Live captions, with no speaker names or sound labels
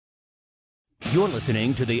You're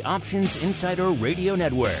listening to the Options Insider Radio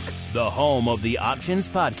Network, the home of the Options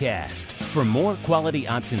Podcast. For more quality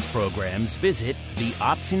options programs, visit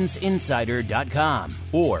theoptionsinsider.com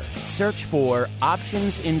or search for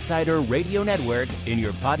Options Insider Radio Network in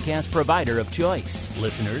your podcast provider of choice.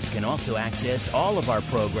 Listeners can also access all of our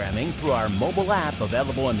programming through our mobile app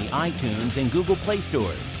available in the iTunes and Google Play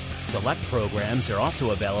stores. Select programs are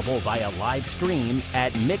also available via live stream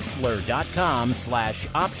at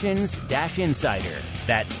mixlr.com/options-insider.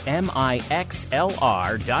 That's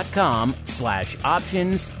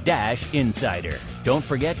mixlr.com/options-insider. Don't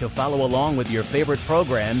forget to follow along with your favorite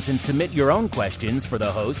programs and submit your own questions for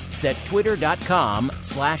the hosts at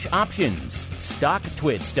twitter.com/options,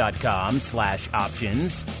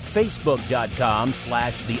 stocktwits.com/options,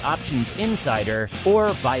 facebook.com/theoptionsinsider,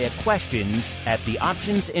 or via questions at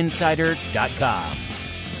theoptionsinsider.com.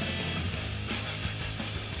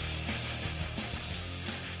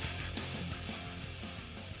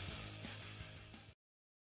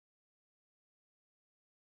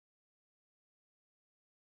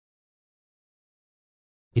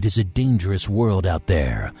 It is a dangerous world out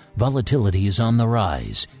there. Volatility is on the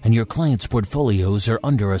rise, and your clients' portfolios are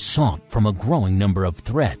under assault from a growing number of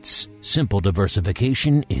threats. Simple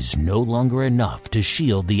diversification is no longer enough to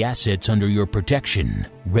shield the assets under your protection.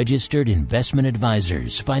 Registered investment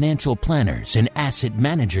advisors, financial planners, and asset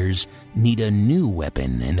managers need a new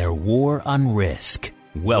weapon in their war on risk.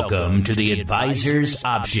 Welcome to the Advisor's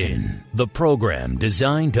Option, the program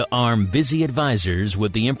designed to arm busy advisors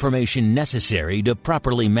with the information necessary to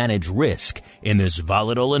properly manage risk in this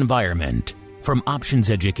volatile environment. From options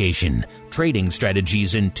education, trading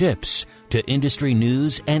strategies and tips, to industry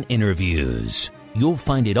news and interviews, you'll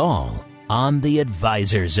find it all on the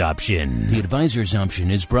Advisor's Option. The Advisor's Option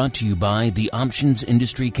is brought to you by the Options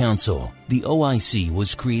Industry Council. The OIC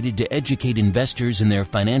was created to educate investors and their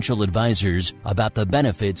financial advisors about the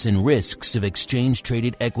benefits and risks of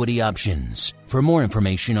exchange-traded equity options. For more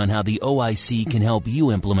information on how the OIC can help you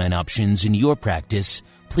implement options in your practice,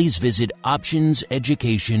 please visit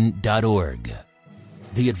optionseducation.org.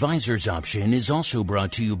 The Advisor's Option is also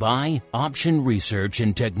brought to you by Option Research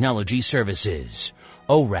and Technology Services.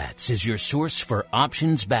 ORATS is your source for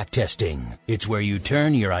options backtesting. It's where you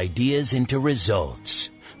turn your ideas into results.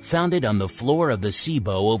 Founded on the floor of the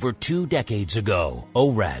SIBO over 2 decades ago,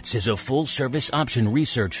 ORATS is a full-service option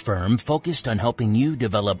research firm focused on helping you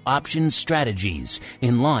develop options strategies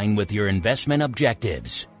in line with your investment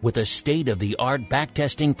objectives. With a state-of-the-art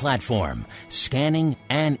backtesting platform, scanning,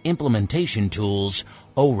 and implementation tools,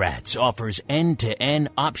 ORATS offers end-to-end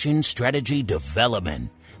option strategy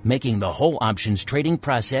development, making the whole options trading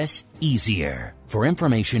process easier. For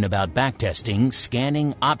information about backtesting,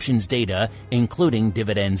 scanning options data, including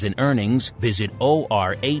dividends and earnings, visit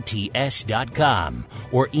orats.com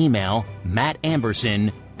or email Matt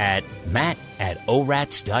Amberson at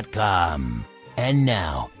matt@orats.com. And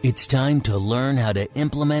now, it's time to learn how to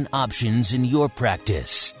implement options in your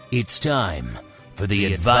practice. It's time for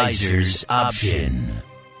the Advisor's Option.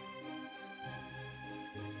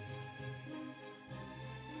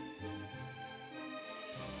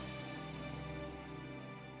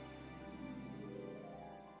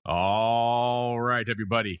 All right,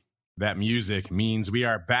 everybody. That music means we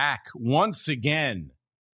are back once again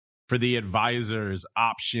for the Advisor's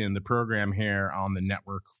Option, the program here on the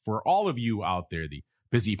network for all of you out there, the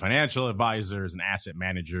busy financial advisors and asset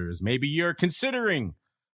managers. Maybe you're considering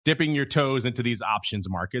dipping your toes into these options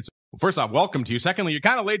markets. Well, first off, welcome to you. Secondly, you're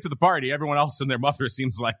kind of late to the party. Everyone else and their mother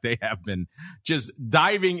seems like they have been just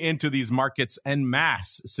diving into these markets en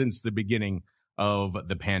masse since the beginning of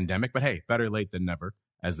the pandemic. But hey, better late than never,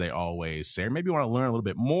 as they always say. Or maybe you want to learn a little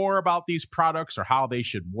bit more about these products or how they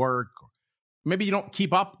should work. Or maybe you don't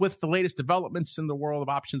keep up with the latest developments in the world of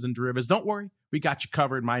options and derivatives. Don't worry. We got you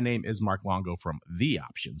covered. My name is Mark Longo from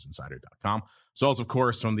theoptionsinsider.com. So also, of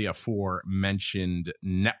course, from the aforementioned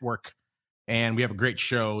network. And we have a great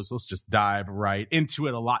show, so let's just dive right into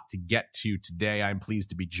it. A lot to get to today. I'm pleased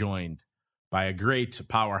to be joined by a great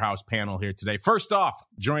powerhouse panel here today. First off,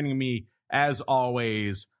 joining me, as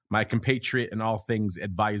always, my compatriot in all things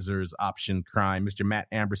Advisor's Option crime, Mr. Matt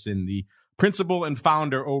Amberson, the principal and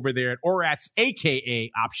founder over there at ORATS, a.k.a.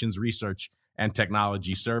 Options Research and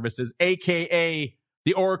Technology Services, a.k.a.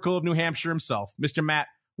 the Oracle of New Hampshire himself. Mr. Matt,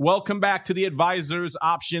 welcome back to the Advisor's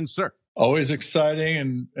Option, sir. Always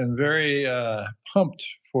exciting and very pumped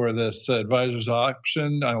for this Advisor's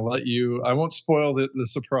Option. I won't spoil the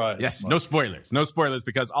surprise. Yes, no spoilers,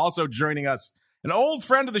 because also joining us, an old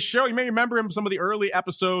friend of the show. You may remember him from some of the early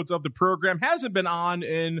episodes of the program. Hasn't been on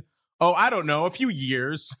in, a few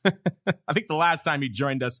years. I think the last time he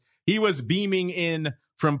joined us, he was beaming in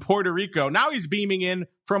from Puerto Rico. Now he's beaming in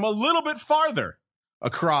from a little bit farther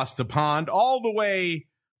across the pond, all the way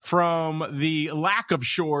from the lack of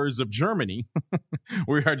shores of Germany.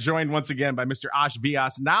 We are joined once again by Mr. AASH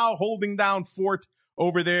Vyas, now holding down fort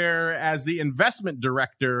over there as the investment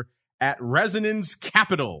director at RESONANZ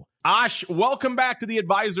Capital. AASH, welcome back to the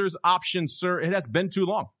Advisors Option, sir. It has been too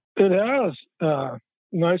long. It has.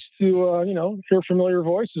 Nice to, hear familiar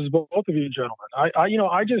voices, both of you gentlemen.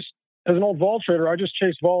 I just, as an old vol trader, I just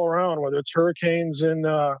chase vol around, whether it's hurricanes in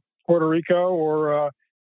Puerto Rico or,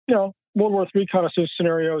 World War III kind of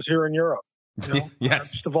scenarios here in Europe. Yes. I'm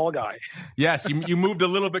just a vol guy. Yes, you moved a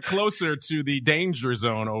little bit closer to the danger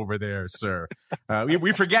zone over there, sir.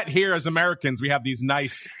 We forget here as Americans, we have these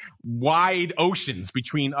nice wide oceans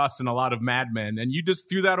between us and a lot of madmen, and you just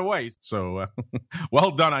threw that away. So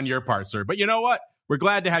well done on your part, sir. But you know what? We're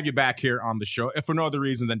glad to have you back here on the show, if for no other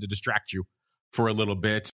reason than to distract you for a little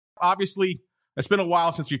bit. Obviously, it's been a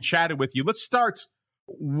while since we've chatted with you. Let's start.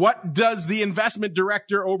 What does the investment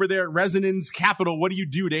director over there at RESONANZ Capital, what do you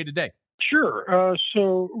do day to day? Sure.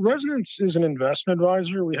 So RESONANZ is an investment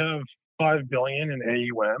advisor. We have $5 billion in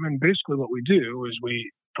AUM, and basically what we do is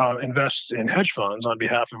we invest in hedge funds on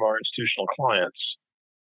behalf of our institutional clients.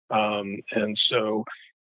 And so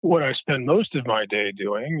what I spend most of my day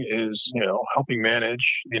doing is, helping manage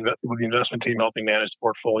with the investment team, helping manage the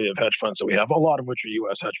portfolio of hedge funds that we have, a lot of which are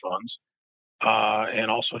U.S. hedge funds,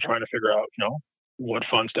 and also trying to figure out, what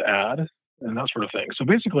funds to add and that sort of thing. So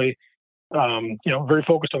basically, very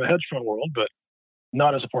focused on the hedge fund world, but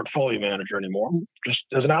not as a portfolio manager anymore, just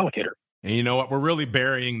as an allocator. And you know what? We're really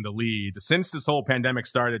burying the lead. Since this whole pandemic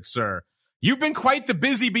started, sir, you've been quite the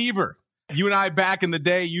busy beaver. You and I back in the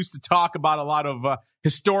day used to talk about a lot of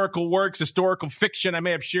historical works, historical fiction. I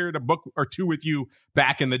may have shared a book or two with you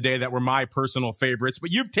back in the day that were my personal favorites,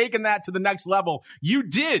 but you've taken that to the next level. You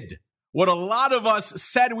did what a lot of us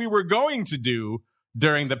said we were going to do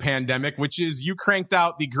during the pandemic, which is you cranked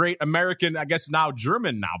out the great American, I guess now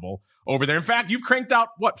German novel over there. In fact, you've cranked out,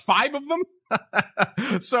 5 of them?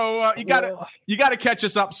 So you gotta catch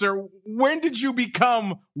us up, sir. When did you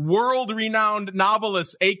become world-renowned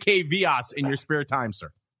novelist A.K. Vyas in your spare time,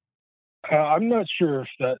 sir? I'm not sure if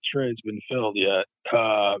that trade's been filled yet,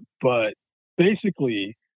 but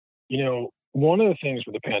basically, one of the things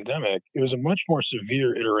with the pandemic, it was a much more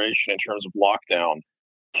severe iteration in terms of lockdown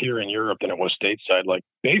here in Europe than it was stateside. Like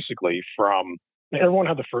basically from everyone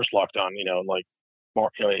had the first lockdown,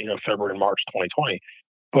 February and March 2020.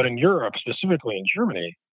 But in Europe, specifically in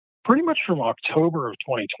Germany, pretty much from October of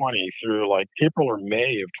 2020 through like April or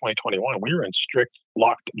May of 2021, we were in strict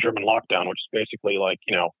German lockdown, which is basically like,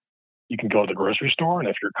 you can go to the grocery store, and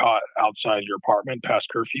if you're caught outside your apartment past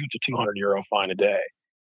curfew, it's a €200 fine a day.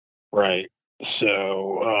 Right.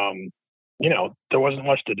 So, there wasn't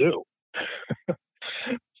much to do.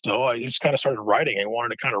 So I just kind of started writing. I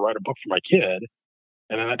wanted to kind of write a book for my kid.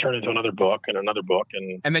 And then that turned into another book and another book.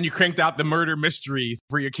 And then you cranked out the murder mystery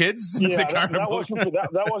for your kids? Yeah, that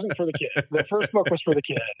wasn't for the kid. The first book was for the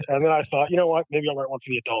kid. And then I thought, you know what? Maybe I'll write one for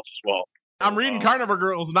the adults as well. I'm reading Carnival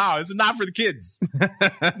Girls now. This is not for the kids. No,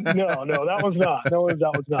 that was not. That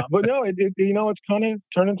was not. But no, it's kind of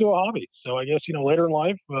turned into a hobby. So I guess, later in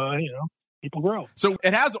life, people grow. So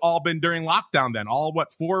it has all been during lockdown then? All,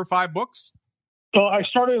 4 or 5 books? So I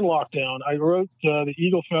started in lockdown. I wrote The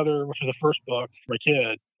Eagle Feather, which was the first book for my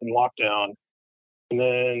kid in lockdown. And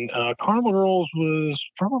then Carnival Girls was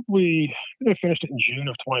probably, I finished it in June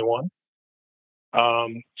of 21.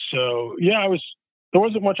 So yeah, there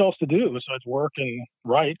wasn't much else to do besides work and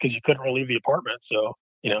write because you couldn't really leave the apartment. So,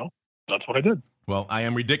 that's what I did. Well, I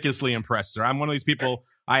am ridiculously impressed, sir. I'm one of these people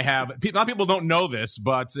a lot of people don't know this,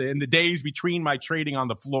 but in the days between my trading on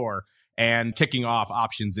the floor and kicking off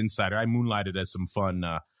Options Insider, I moonlighted as some fun,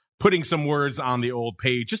 putting some words on the old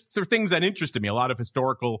page, just for things that interested me. A lot of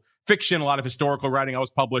historical fiction, a lot of historical writing. I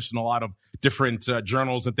was published in a lot of different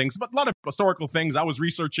journals and things, but a lot of historical things. I was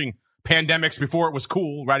researching pandemics before it was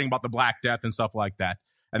cool, writing about the Black Death and stuff like that.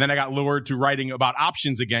 And then I got lured to writing about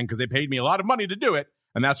options again because they paid me a lot of money to do it.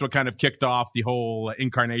 And that's what kind of kicked off the whole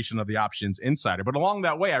incarnation of the Options Insider. But along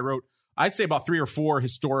that way, I wrote, I'd say about 3 or 4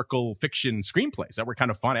 historical fiction screenplays that were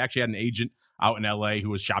kind of fun. I actually had an agent out in LA who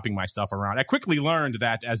was shopping my stuff around. I quickly learned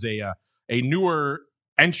that as a newer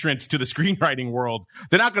entrant to the screenwriting world,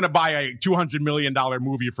 they're not going to buy a $200 million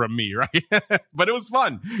movie from me, right? But it was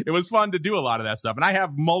fun. It was fun to do a lot of that stuff. And I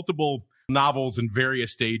have multiple novels in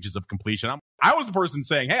various stages of completion. I was the person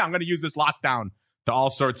saying, hey, I'm going to use this lockdown to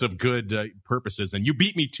all sorts of good purposes. And you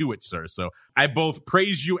beat me to it, sir. So I both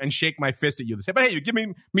praise you and shake my fist at you to say, but hey, you give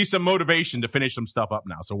me some motivation to finish some stuff up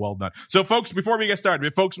now. So well done. So folks, before we get started,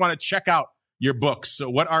 if folks want to check out your books,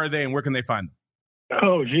 so what are they and where can they find them?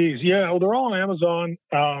 Oh, geez. Yeah. Well, they're all on Amazon.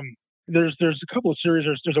 There's a couple of series.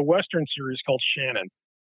 There's a Western series called Shannon.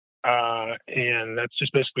 And that's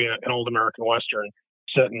just basically an old American Western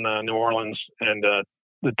set in New Orleans and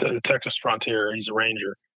the Texas frontier. He's a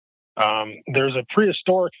ranger. There's a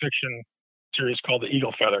prehistoric fiction series called The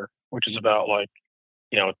Eagle Feather, which is about a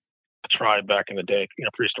tribe back in the day,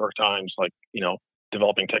 prehistoric times,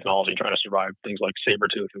 developing technology, trying to survive things like saber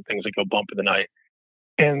tooth and things that go bump in the night.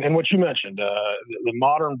 And what you mentioned, the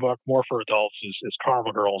modern book, more for adults, is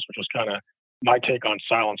Carnival Girls, which was kind of my take on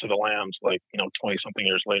Silence of the Lambs, 20-something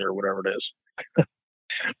years later, or whatever it is.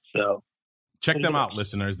 So check them out,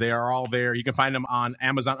 listeners. They are all there. You can find them on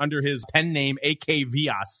Amazon under his pen name, A.K.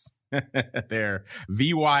 VYAS. There,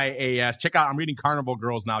 VYAS. Check out, I'm reading Carnival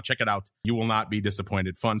Girls now. Check it out. You will not be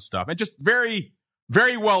disappointed. Fun stuff. And just very,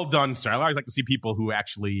 very well done, sir. I always like to see people who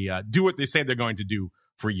actually do what they say they're going to do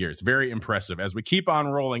for years. Very impressive. As we keep on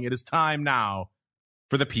rolling, it is time now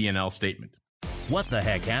for the P&L statement. What the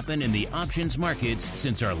heck happened in the options markets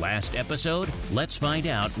since our last episode? Let's find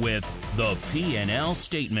out with the P&L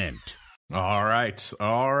statement. All right.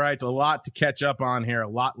 A lot to catch up on here. A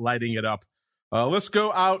lot lighting it up. Let's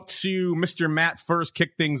go out to Mr. Matt first,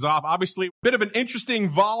 kick things off. Obviously, a bit of an interesting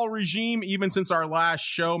vol regime, even since our last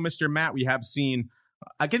show. Mr. Matt, we have seen,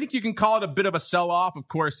 I think you can call it a bit of a sell-off. Of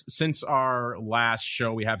course, since our last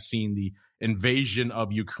show, we have seen the invasion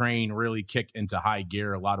of Ukraine really kick into high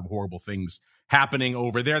gear. A lot of horrible things happening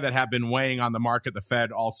over there that have been weighing on the market. The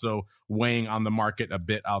Fed also weighing on the market a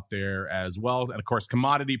bit out there as well. And of course,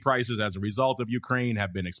 commodity prices as a result of Ukraine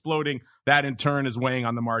have been exploding. That in turn is weighing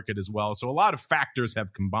on the market as well. So a lot of factors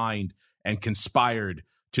have combined and conspired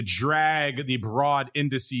to drag the broad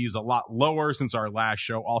indices a lot lower since our last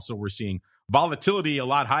show. Also, we're seeing volatility a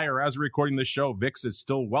lot higher as we're recording this show. VIX is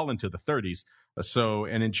still well into the 30s. So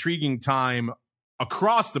an intriguing time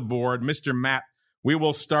across the board. Mr. Matt, we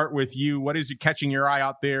will start with you. What is catching your eye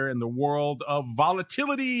out there in the world of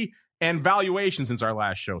volatility and valuation since our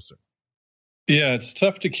last show, sir? Yeah, it's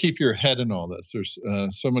tough to keep your head in all this. There's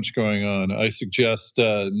so much going on. I suggest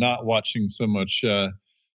not watching so much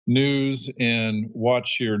news and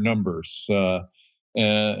watch your numbers,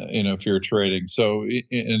 if you're trading. So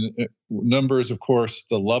in numbers, of course,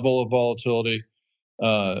 the level of volatility,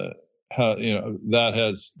 that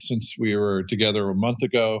has, since we were together a month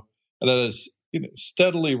ago, that has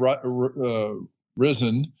steadily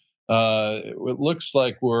risen. It looks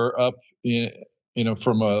like we're up,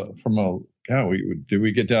 from a did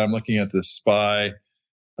we get down? I'm looking at this SPY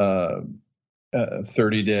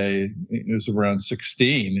 30-day. It was around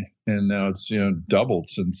 16, and now it's doubled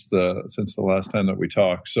since the last time that we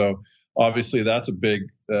talked. So obviously that's a big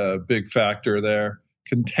factor there.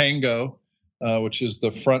 Contango, which is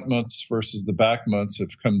the front months versus the back months, have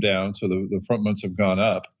come down. So the front months have gone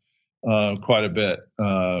up quite a bit,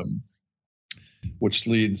 which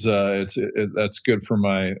leads that's good for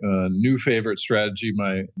my new favorite strategy,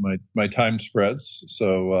 my time spreads.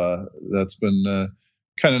 So that's been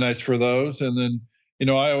kind of nice for those. And then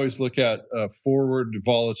I always look at forward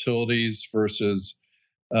volatilities versus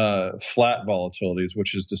flat volatilities,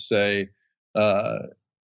 which is to say,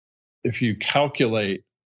 if you calculate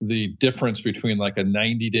the difference between like a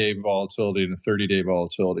 90-day volatility and a 30-day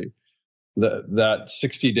volatility, that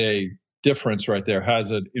 60-day difference right there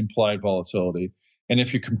has an implied volatility. And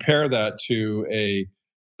if you compare that to a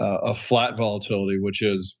flat volatility, which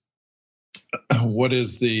is what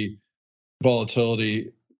is the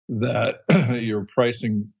volatility that your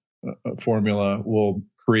pricing formula will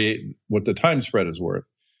create, what the time spread is worth.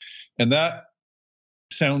 And that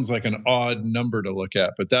sounds like an odd number to look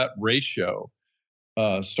at, but that ratio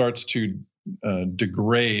starts to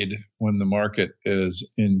degrade when the market is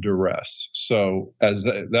in duress. So as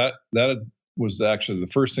that was actually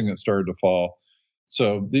the first thing that started to fall.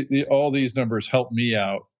 So all these numbers help me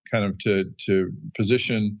out kind of to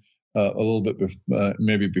position a little bit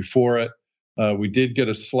maybe before it. We did get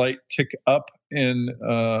a slight tick up in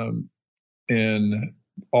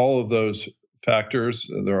all of those factors.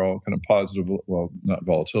 They're all kind of positive. Well, not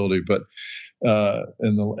volatility, but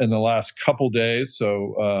in the last couple days.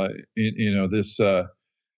 So this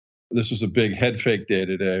was a big head fake day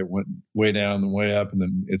today. It went way down and way up, and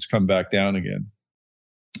then it's come back down again.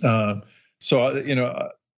 So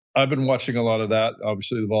I've been watching a lot of that.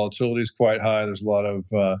 Obviously, the volatility is quite high. There's a lot of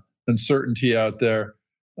uncertainty out there.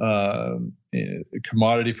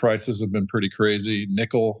 Commodity prices have been pretty crazy.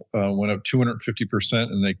 Nickel went up 250%,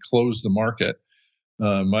 and they closed the market.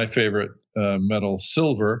 My favorite metal,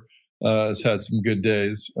 silver, has had some good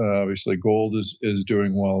days. Obviously, gold is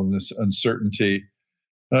doing well in this uncertainty.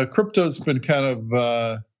 Crypto's been kind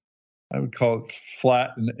of I would call it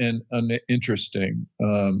flat and uninteresting.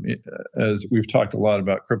 As we've talked a lot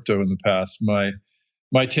about crypto in the past,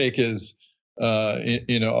 my take is,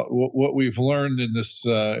 what we've learned in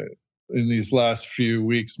these last few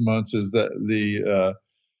weeks, months, is that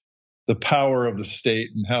the power of the state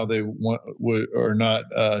and how they are not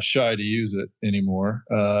shy to use it anymore.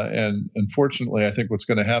 And unfortunately, I think what's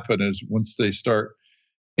going to happen is once they start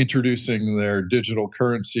introducing their digital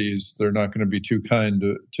currencies, they're not going to be too kind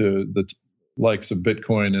to the likes of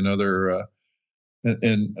Bitcoin and other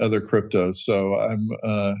cryptos. So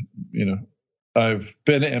I've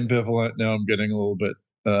been ambivalent. Now I'm getting a little bit,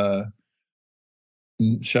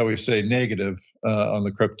 shall we say, negative on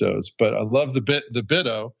the cryptos. But I love the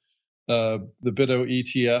BITO. The BITO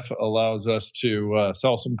ETF allows us to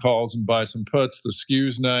sell some calls and buy some puts. The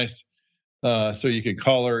SKU's nice, so you can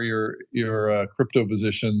collar your crypto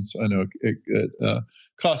positions. I know it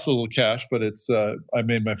costs a little cash, but it's I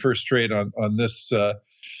made my first trade on this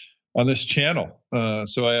channel,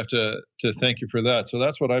 so I have to thank you for that. So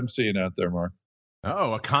that's what I'm seeing out there, Mark.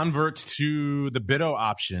 Oh, a convert to the BITO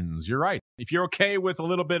options. You're right. If you're okay with a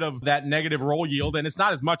little bit of that negative roll yield, and it's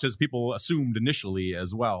not as much as people assumed initially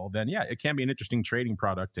as well, then yeah, it can be an interesting trading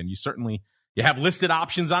product. And you have listed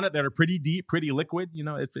options on it that are pretty deep, pretty liquid.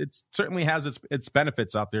 It certainly has its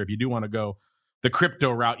benefits out there if you do want to go the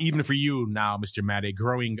crypto route, even for you now, Mr. Matt, a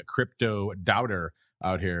growing crypto doubter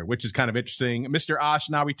out here, which is kind of interesting. Mr.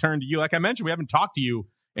 Ash, now we turn to you. Like I mentioned, we haven't talked to you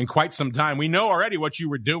in quite some time. We know already what you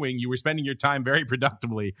were doing. You were spending your time very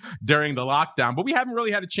productively during the lockdown, but we haven't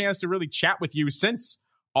really had a chance to really chat with you since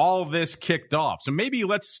all this kicked off. So maybe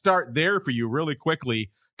let's start there for you really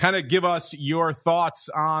quickly. Kind of give us your thoughts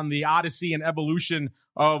on the odyssey and evolution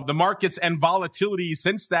of the markets and volatility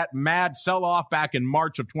since that mad sell-off back in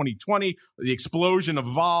March of 2020, the explosion of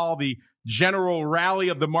vol, the general rally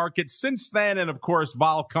of the market since then, and of course,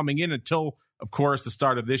 vol coming in until, of course, the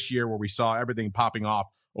start of this year where we saw everything popping off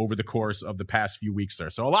over the course of the past few weeks there.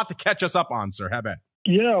 So a lot to catch us up on, sir. How about?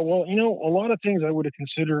 Yeah, well, a lot of things I would have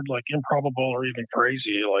considered like improbable or even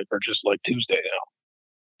crazy, are just like Tuesday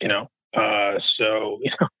now, so,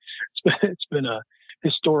 it's been a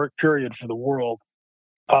historic period for the world.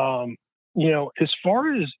 As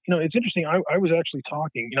far as, it's interesting. I was actually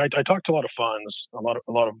talking, I talked to a lot of funds, a lot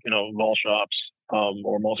of, vol shops,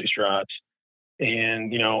 or multi-strats.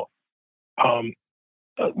 And,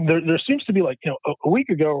 there seems to be a week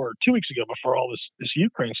ago or 2 weeks ago, before all this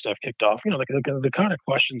Ukraine stuff kicked off, the kind of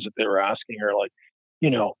questions that they were asking are like,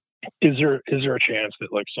 is there a chance that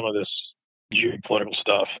some of this geopolitical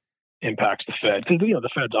stuff impacts the Fed? Because the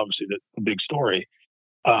Fed's obviously the big story,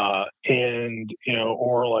 or guys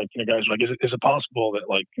are like, is it possible that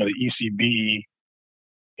the ECB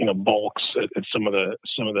bulks at some of the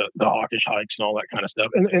hawkish hikes and all that kind of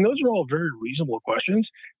stuff? And those are all very reasonable questions,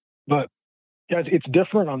 but guys, it's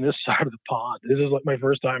different on this side of the pond. This is my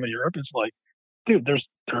first time in Europe. It's like, dude, there's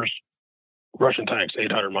Russian tanks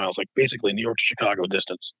 800 miles, basically New York to Chicago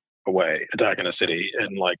distance away, attacking a city,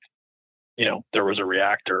 and there was a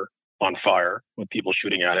reactor on fire with people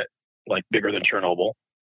shooting at it, bigger than Chernobyl,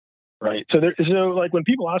 right? So when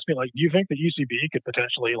people ask me, do you think the ECB could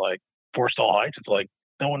potentially forestall hikes? It's like,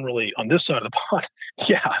 no one really on this side of the pond.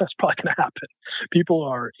 Yeah, that's probably going to happen. People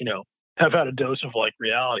are, have had a dose of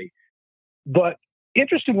reality. But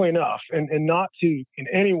interestingly enough, and not to in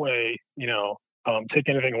any way, take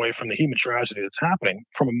anything away from the human tragedy that's happening,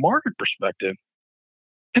 from a market perspective,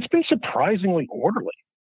 it's been surprisingly orderly.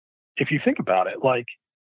 If you think about it,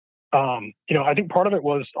 I think part of it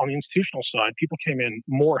was on the institutional side, people came in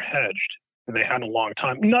more hedged than they had in a long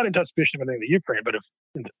time. Not in anticipation of anything in the Ukraine, but of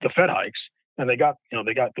the Fed hikes, and they got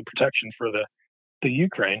the protection for the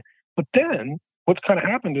Ukraine. But then what's kind of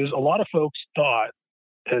happened is a lot of folks thought,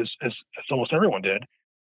 as almost everyone did,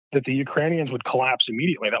 that the Ukrainians would collapse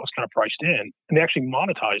immediately. That was kind of priced in, and they actually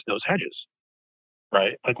monetized those hedges,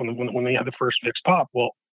 right? When they had the first VIX pop.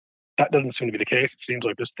 Well, that doesn't seem to be the case. It seems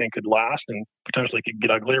like this thing could last and potentially could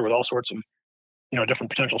get uglier with all sorts of,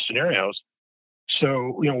 different potential scenarios.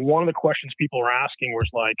 So, one of the questions people were asking was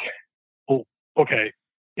well, okay,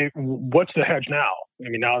 what's the hedge now?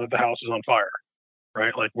 Now that the house is on fire,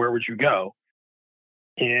 right? Where would you go?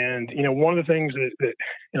 And, one of the things that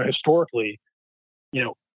historically,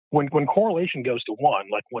 when correlation goes to one,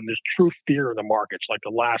 when there's true fear in the markets, the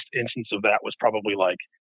last instance of that was probably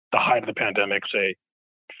the height of the pandemic, say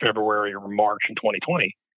February or March in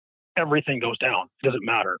 2020, everything goes down. It doesn't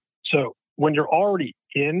matter. So when you're already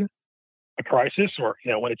in a crisis, or,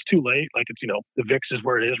 when it's too late, the VIX is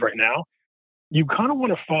where it is right now, you kind of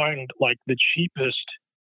want to find the cheapest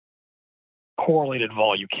correlated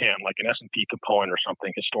vol you can, like an S&P component or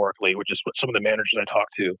something historically, which is what some of the managers I talk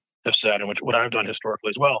to have said, and what I've done historically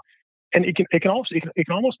as well. And it can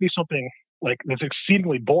almost be something like that's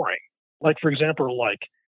exceedingly boring. Like, for example,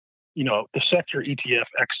 the sector ETF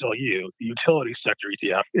XLU, the utility sector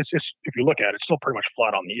ETF, it's if you look at it, it's still pretty much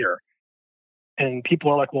flat on the year. And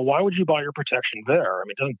people are like, well, why would you buy your protection there? I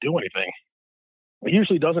mean, it doesn't do anything. It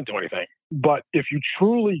usually doesn't do anything. But if you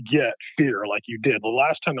truly get fear like you did, the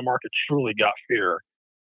last time the market truly got fear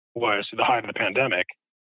was the height of the pandemic.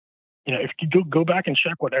 If you go back and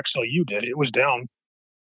check what XLU did, it was down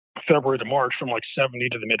February to March from like 70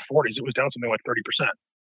 to the mid 40s. It was down something like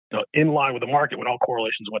 30%, in line with the market when all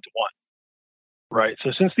correlations went to 1. Right.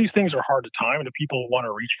 So since these things are hard to time and if people want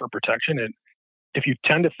to reach for protection, and if you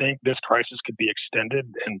tend to think this crisis could be extended,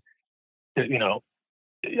 and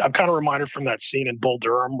I'm kind of reminded from that scene in Bull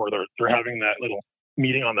Durham where they're having that little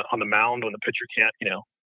meeting on the mound when the pitcher can't,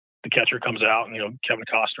 the catcher comes out and Kevin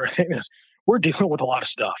Costner. We're dealing with a lot of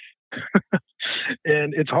stuff,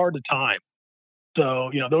 and it's hard to time.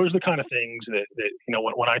 So those are the kind of things that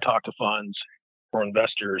when I talk to funds or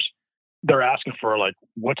investors, they're asking for, like,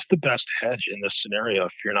 what's the best hedge in this scenario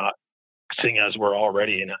if you're not seeing as we're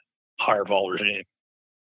already in a higher vol regime.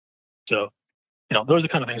 So, those are the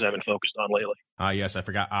kind of things I've been focused on lately. Yes, I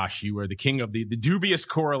forgot, Ash, you were the king of the dubious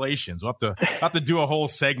correlations. We'll have to do a whole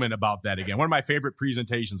segment about that again. One of my favorite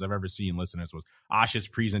presentations I've ever seen, listeners, was Ash's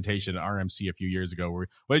presentation at RMC a few years ago.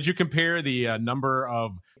 What did you compare the number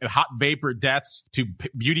of hot vapor deaths to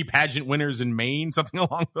beauty pageant winners in Maine? Something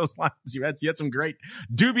along those lines. You had some great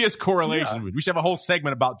dubious correlations. Yeah. We should have a whole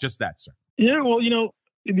segment about just that, sir. Yeah, well, the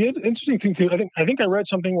interesting thing too, I think I read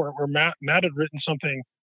something where Matt had written something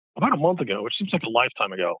about a month ago, which seems like a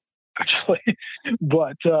lifetime ago, actually.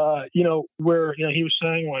 But, where, he was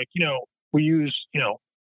saying, like, we use,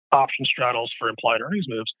 option straddles for implied earnings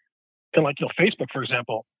moves. And like, Facebook, for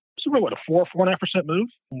example, it's really what, a 4.5% move?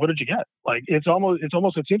 What did you get? Like, it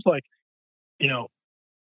seems like,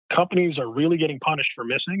 companies are really getting punished for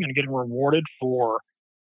missing and getting rewarded for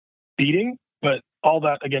beating, but all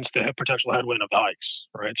that against the potential headwind of the hikes,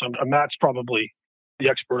 right? So Matt's probably the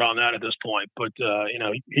expert on that at this point, but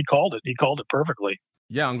he called it. He called it perfectly.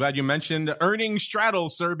 Yeah, I'm glad you mentioned earnings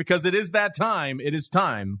straddles, sir, because it is that time. It is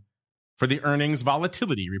time for the earnings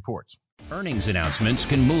volatility report. Earnings announcements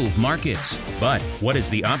can move markets, but what is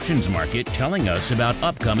the options market telling us about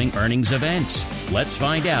upcoming earnings events? Let's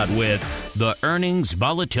find out with the earnings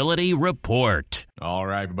volatility report. All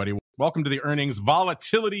right, everybody, welcome to the earnings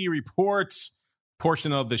volatility report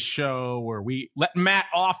portion of the show where we let Matt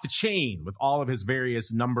off the chain with all of his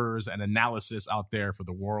various numbers and analysis out there for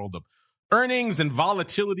the world of earnings and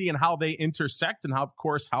volatility and how they intersect and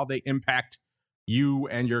how they impact you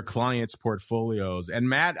and your clients' portfolios. And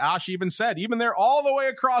Matt, Ash even said, even there all the way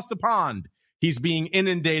across the pond, he's being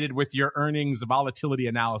inundated with your earnings volatility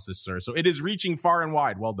analysis, sir. So it is reaching far and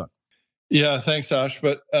wide. Well done. Yeah, thanks, Ash.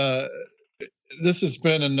 But this has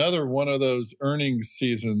been another one of those earnings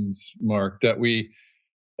seasons, Mark, that where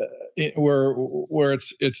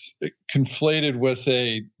it's conflated with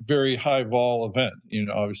a very high vol event.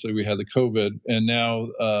 Obviously we had the COVID, and now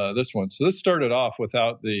this one. So this started off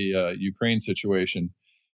without the Ukraine situation,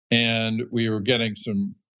 and we were getting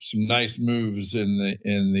some nice moves in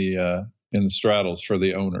the straddles for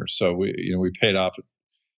the owners. So we paid off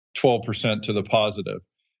 12% to the positive.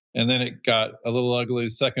 And then it got a little ugly.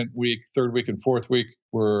 Second week, third week, and fourth week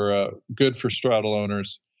were good for straddle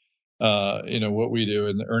owners. What we do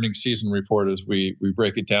in the earnings season report is we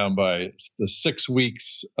break it down by the 6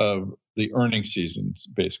 weeks of the earnings seasons,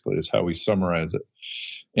 basically, is how we summarize it.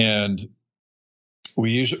 And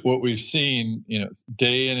what we've seen,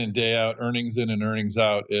 day in and day out, earnings in and earnings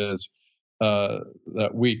out, is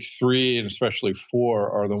that week 3 and especially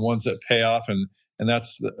 4 are the ones that pay off, and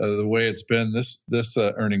that's the way it's been this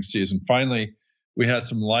earnings season. Finally, we had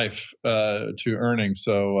some life to earnings.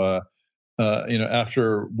 So,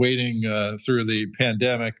 after waiting through the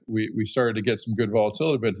pandemic, we started to get some good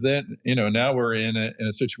volatility. But then, now we're in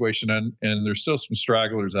a situation, and there's still some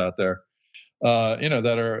stragglers out there,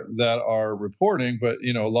 that are reporting. But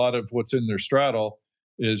a lot of what's in their straddle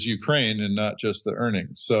is Ukraine and not just the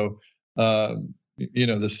earnings. So,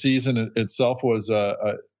 the season itself was,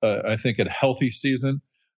 I think, a healthy season.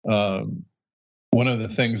 One of the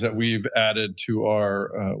things that we've added to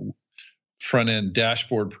our front-end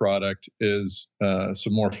dashboard product is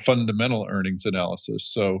some more fundamental earnings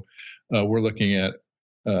analysis. So we're looking at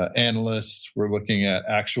analysts, we're looking at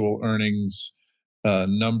actual earnings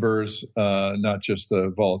numbers, not just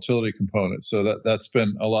the volatility component. So that's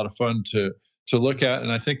been a lot of fun to look at,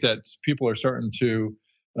 and I think that people are starting to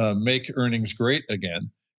make earnings great again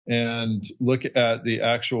and look at the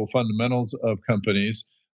actual fundamentals of companies.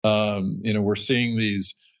 We're seeing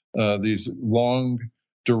these these long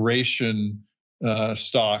duration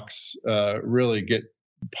stocks really get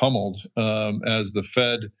pummeled as the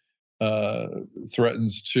Fed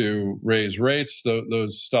threatens to raise rates.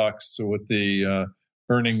 Those stocks with the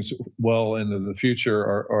earnings well into the future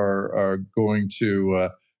are going to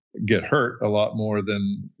get hurt a lot more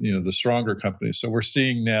than the stronger companies. So we're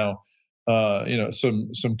seeing now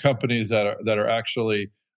some companies that are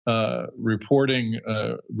actually reporting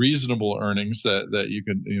reasonable earnings that you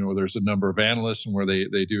can, there's a number of analysts and where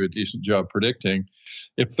they do a decent job predicting.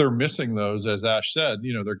 If they're missing those, as Ash said,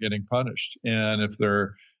 they're getting punished. And if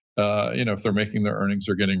they're making their earnings,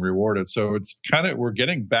 they're getting rewarded. So it's we're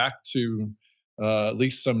getting back to at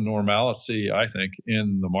least some normalcy, I think,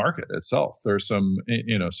 in the market itself. There's some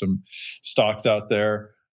stocks out there.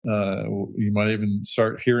 You might even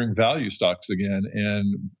start hearing value stocks again.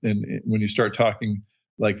 And when you start talking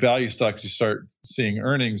like value stocks, you start seeing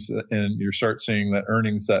earnings, and you start seeing that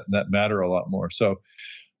earnings that matter a lot more. So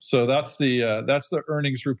that's the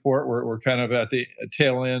earnings report. We're kind of at the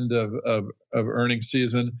tail end of earnings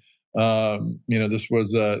season. This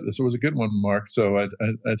was a good one, Mark. So I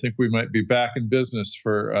think we might be back in business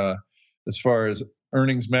for as far as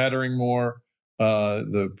earnings mattering more,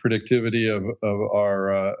 the predictivity of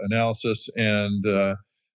our analysis, and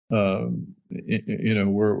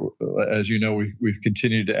we've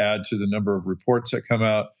continued to add to the number of reports that come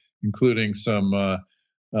out, including some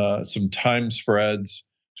time spreads,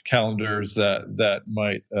 calendars that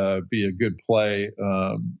might be a good play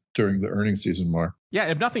during the earnings season, Mark. Yeah,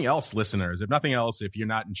 if nothing else, listeners, if you're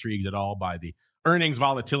not intrigued at all by the earnings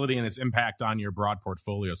volatility and its impact on your broad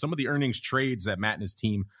portfolio, some of the earnings trades that Matt and his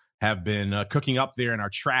team have been cooking up there and are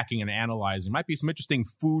tracking and analyzing might be some interesting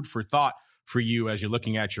food for thought for you as you're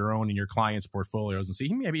looking at your own and your clients' portfolios and see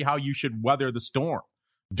maybe how you should weather the storm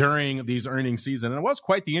during these earnings season. And it was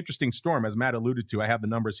quite the interesting storm, as Matt alluded to. I have the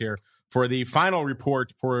numbers here for the final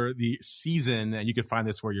report for the season, and you can find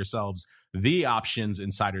this for yourselves,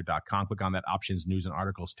 theoptionsinsider.com. Click on that options news and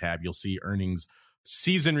articles tab. You'll see earnings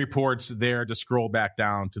season reports there. To scroll back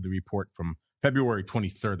down to the report from February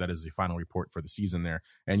 23rd. That is the final report for the season there.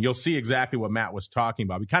 And you'll see exactly what Matt was talking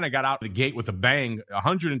about. We kind of got out of the gate with a bang,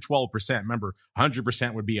 112%. Remember,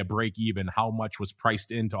 100% would be a break even. How much was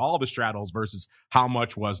priced into all the straddles versus how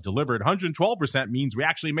much was delivered. 112% means we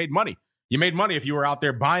actually made money. You made money if you were out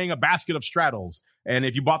there buying a basket of straddles. And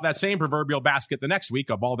if you bought that same proverbial basket the next week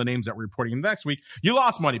of all the names that we're reporting the next week, you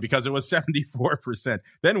lost money because it was 74%.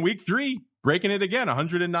 Then week 3, breaking it again,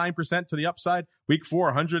 109% to the upside. Week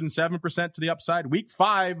 4, 107% to the upside. Week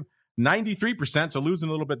 5, 93%, so losing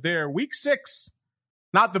a little bit there. Week 6,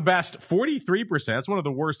 not the best, 43%. That's one of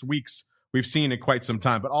the worst weeks we've seen in quite some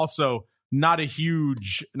time, but also not a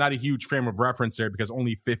huge frame of reference there because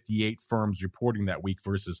only 58 firms reporting that week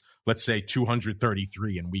versus, let's say,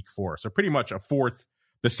 233 in week 4. So pretty much a fourth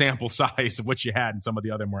the sample size of what you had in some of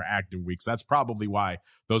the other more active weeks. That's probably why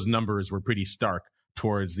those numbers were pretty stark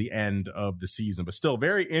towards the end of the season. But still,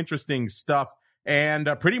 very interesting stuff. And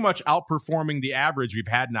pretty much outperforming the average we've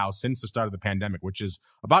had now since the start of the pandemic, which is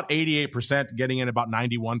about 88%, getting in about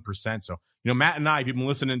 91%. So, Matt and I, if you've been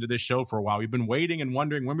listening to this show for a while, we've been waiting and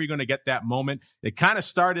wondering when we're going to get that moment. It kind of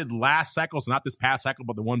started last cycle, so not this past cycle,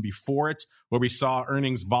 but the one before it, where we saw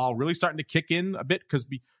earnings vol really starting to kick in a bit. Because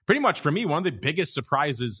pretty much for me, one of the biggest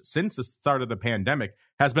surprises since the start of the pandemic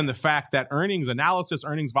has been the fact that earnings analysis,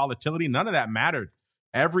 earnings volatility, none of that mattered.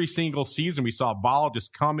 Every single season, we saw vol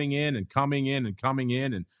just coming in and coming in and coming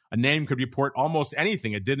in, and a name could report almost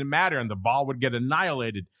anything. It didn't matter, and the vol would get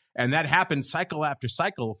annihilated. And that happened cycle after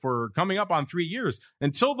cycle for coming up on 3 years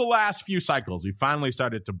until the last few cycles. We finally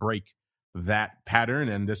started to break that pattern,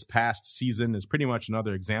 and this past season is pretty much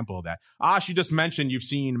another example of that. Ash, you just mentioned you've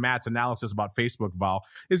seen Matt's analysis about Facebook vol.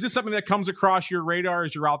 Is this something that comes across your radar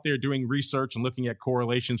as you're out there doing research and looking at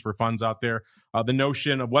correlations for funds out there? The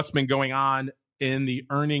notion of what's been going on in the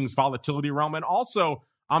earnings volatility realm. And also,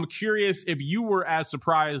 I'm curious if you were as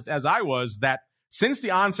surprised as I was that since the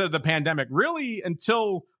onset of the pandemic, really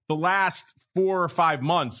until the last 4 or 5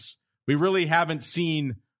 months, we really haven't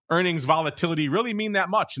seen earnings volatility really mean that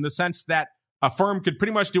much, in the sense that a firm could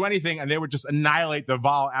pretty much do anything and they would just annihilate the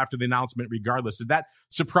vol after the announcement regardless. Did that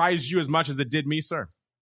surprise you as much as it did me, sir?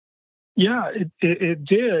 Yeah, it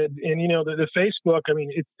did. And, the Facebook, I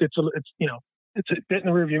mean, it's a bit in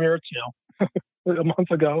the rearview mirror, a month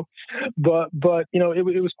ago, but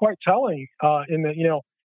it was quite telling in that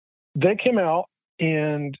they came out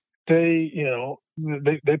and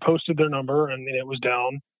they posted their number and it was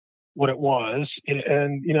down what it was,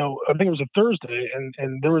 and I think it was a Thursday,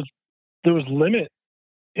 and there was limit,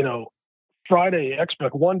 Friday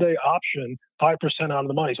expect 1 day option 5% out of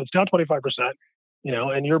the money, so it's down 25%.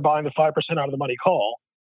 and you're buying the 5% out of the money call,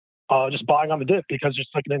 just buying on the dip because just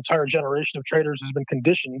like an entire generation of traders has been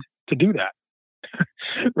conditioned to do that.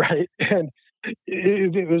 Right. And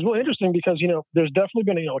it was really interesting because, there's definitely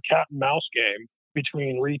been, a cat and mouse game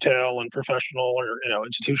between retail and professional or,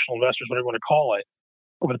 institutional investors, whatever you want to call it,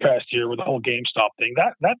 over the past year with the whole GameStop thing.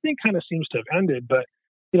 That thing kind of seems to have ended. But,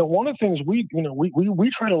 one of the things we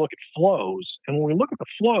try to look at flows. And when we look at the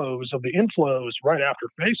flows of the inflows right after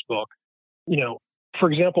Facebook,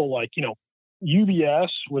 for example, like, UBS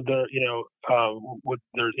with the, with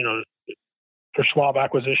their, their Schwab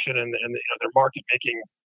acquisition and their market making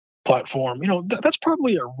platform, that's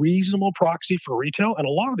probably a reasonable proxy for retail. And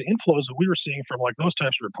a lot of the inflows that we were seeing from like those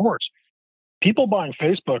types of reports, people buying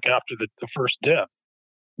Facebook after the first dip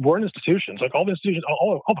were institutions. Like all the institutions,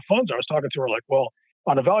 all the funds I was talking to were like, well,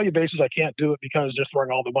 on a value basis, I can't do it because they're throwing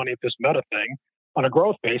all the money at this meta thing. On a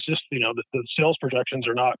growth basis, the sales projections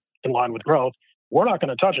are not in line with growth. We're not going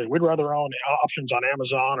to touch it. We'd rather own options on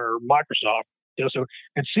Amazon or Microsoft. So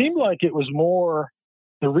it seemed like it was more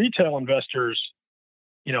the retail investors,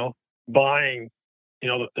 buying,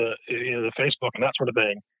 the Facebook and that sort of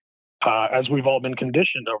thing, as we've all been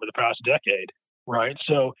conditioned over the past decade, right?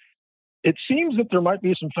 So it seems that there might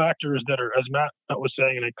be some factors that are, as Matt was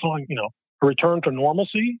saying, and calling, a return to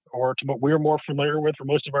normalcy or to what we're more familiar with for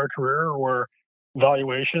most of our career, where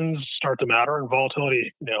valuations start to matter and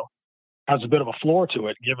volatility, has a bit of a floor to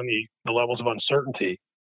it, given the levels of uncertainty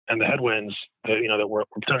and the headwinds that we're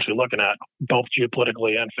potentially looking at, both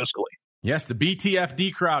geopolitically and fiscally. Yes, the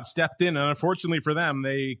BTFD crowd stepped in, and unfortunately for them,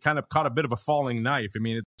 they kind of caught a bit of a falling knife. I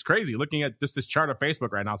mean, it's crazy. Looking at just this chart of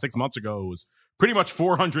Facebook right now, 6 months ago, it was pretty much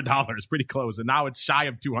 $400, pretty close, and now it's shy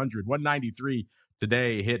of 200. 193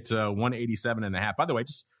 today, hit 187.5. By the way,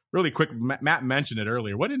 just really quick, Matt mentioned it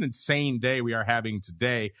earlier. What an insane day we are having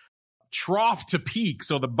today. Trough to peak,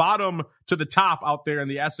 so the bottom to the top out there in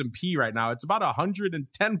the S&P right now, it's about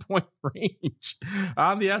 110 point range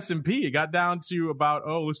on the S&P. It got down to about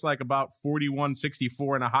looks like about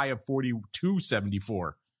 41.64 and a high of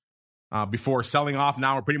 42.74 before selling off.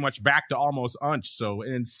 Now we're pretty much back to almost unch. So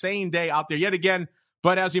an insane day out there yet again.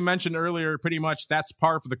 But as you mentioned earlier, pretty much that's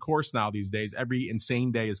par for the course now these days. Every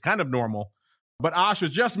insane day is kind of normal. But Ash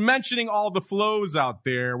was just mentioning all the flows out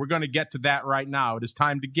there. We're going to get to that right now. It is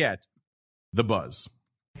time to get the buzz.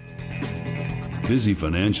 Busy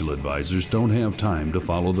financial advisors don't have time to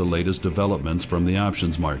follow the latest developments from the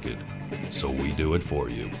options market, so we do it for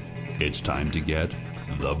you. It's time to get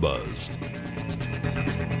the buzz.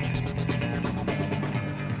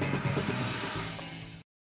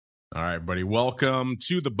 All right, everybody, welcome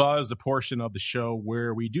to the buzz, the portion of the show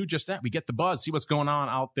where we do just that. We get the buzz, see what's going on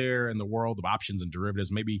out there in the world of options and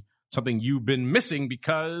derivatives. Maybe something you've been missing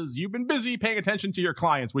because you've been busy paying attention to your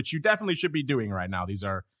clients, which you definitely should be doing right now. These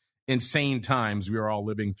are insane times we are all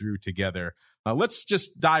living through together. Let's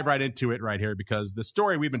just dive right into it right here, because the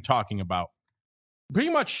story we've been talking about pretty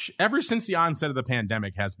much ever since the onset of the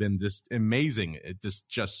pandemic has been this amazing, just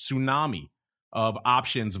tsunami of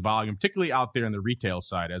options volume, particularly out there in the retail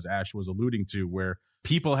side, as Ash was alluding to, where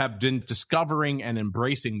people have been discovering and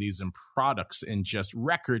embracing these products in just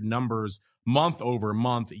record numbers, month over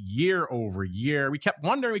month, year over year. We kept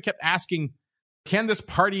wondering, we kept asking, can this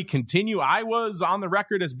party continue? I was on the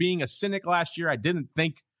record as being a cynic last year. I didn't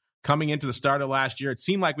think coming into the start of last year, it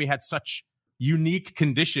seemed like we had such unique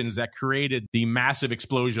conditions that created the massive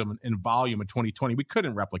explosion in volume in 2020. We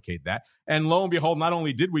couldn't replicate that. And lo and behold, not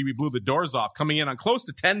only did we blew the doors off, coming in on close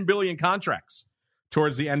to 10 billion contracts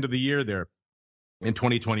towards the end of the year there in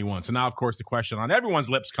 2021. So now, of course, the question on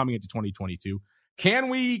everyone's lips coming into 2022, can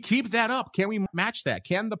we keep that up? Can we match that?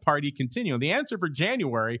 Can the party continue? And the answer for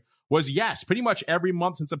January was yes. Pretty much every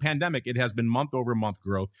month since the pandemic, it has been month over month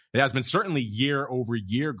growth. It has been certainly year over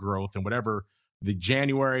year growth, and whatever the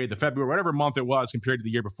January, the February, whatever month it was compared to the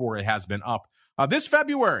year before, it has been up. This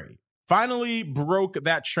February finally broke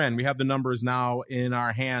that trend. We have the numbers now in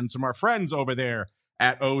our hands from our friends over there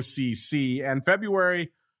at OCC. And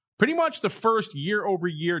February, pretty much the first year over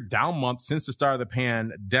year down month since the start of the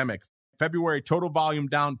pandemic. February total volume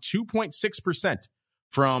down 2.6%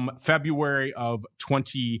 from February of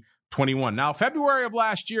 2021. Now, February of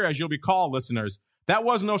last year, as you'll recall, listeners, that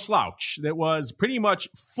was no slouch. That was pretty much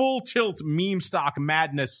full tilt meme stock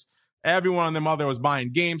madness. Everyone and their mother was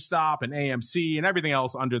buying GameStop and AMC and everything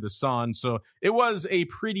else under the sun. So it was a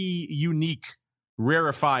pretty unique,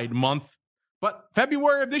 rarefied month. But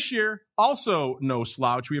February of this year, also no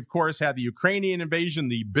slouch. We, of course, had the Ukrainian invasion,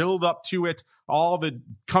 the build up to it, all the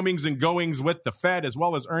comings and goings with the Fed, as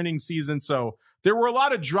well as earnings season. So there were a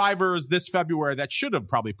lot of drivers this February that should have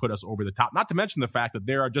probably put us over the top, not to mention the fact that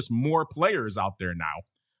there are just more players out there now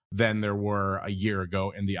than there were a year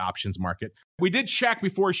ago in the options market. We did check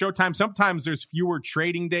before showtime. Sometimes there's fewer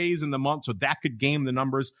trading days in the month, so that could game the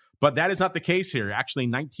numbers, but that is not the case here. Actually,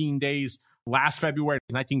 19 days last February,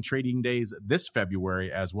 19 trading days this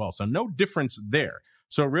February as well. So no difference there.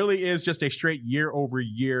 So it really is just a straight year over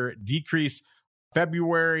year decrease.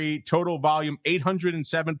 February total volume,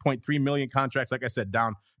 807.3 million contracts. Like I said,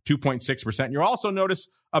 down 2.6%. You'll also notice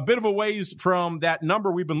a bit of a ways from that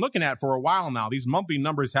number we've been looking at for a while now. These monthly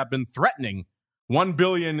numbers have been threatening 1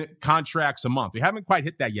 billion contracts a month. We haven't quite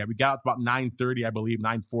hit that yet. We got about 930, I believe,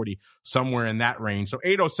 940, somewhere in that range. So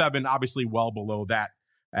 807, obviously well below that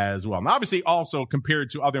as well. And obviously also compared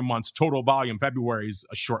to other months, total volume, February is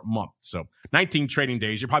a short month. So 19 trading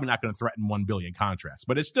days, you're probably not going to threaten 1 billion contracts.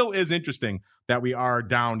 But it still is interesting that we are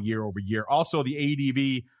down year over year. Also, the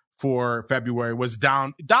ADV for February was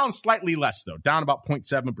down slightly less, though, down about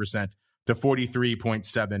 0.7% to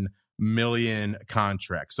 43.7 million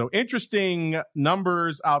contracts. So interesting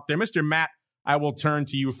numbers out there. Mr. Matt, I will turn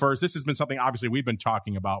to you first. This has been something, obviously, we've been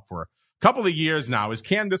talking about for a couple of years now, is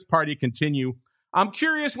can this party continue? I'm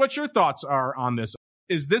curious what your thoughts are on this.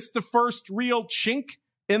 Is this the first real chink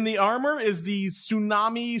in the armor? Is the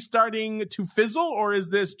tsunami starting to fizzle, or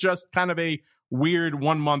is this just kind of a weird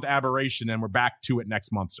 1 month aberration and we're back to it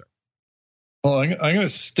next month, sir? Well, I'm going to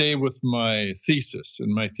stay with my thesis.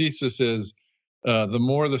 And my thesis is the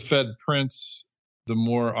more the Fed prints, the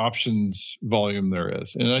more options volume there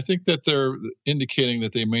is. And I think that they're indicating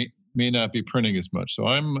that they may not be printing as much. So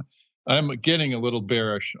I'm getting a little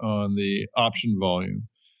bearish on the option volume.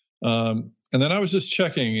 And then I was just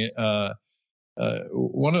checking.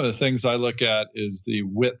 One of the things I look at is the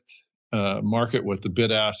width, market width, the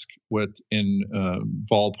bid-ask width in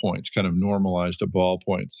vol points, kind of normalized at vol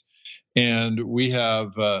points. And we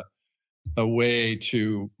have a way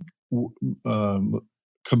to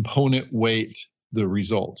component weight the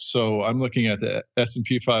results. So I'm looking at the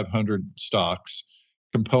S&P 500 stocks,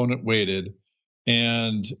 component weighted,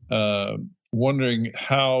 and wondering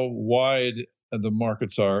how wide the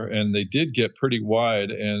markets are. And they did get pretty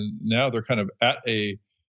wide, and now they're kind of at a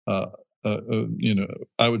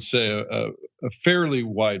I would say a fairly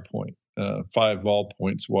wide point, 5 vol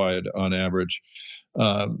points wide on average.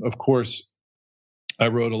 Of course, I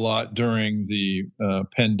wrote a lot during the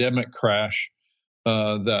pandemic crash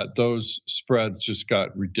that those spreads just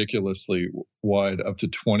got ridiculously wide, up to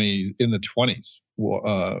 20 in the 20s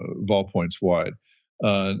vol points wide.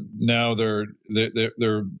 Now there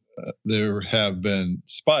have been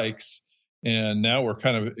spikes, and now we're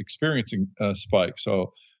kind of experiencing a spike.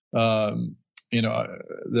 So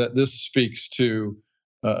that this speaks to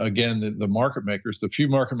again the market makers, the few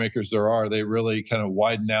market makers there are. They really kind of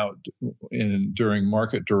widen out during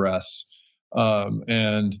market duress,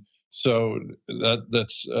 and so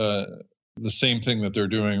that's the same thing that they're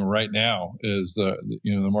doing right now. Is the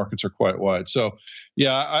markets are quite wide. So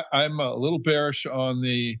yeah, I'm a little bearish on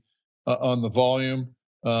the volume.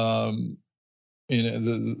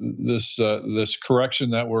 This correction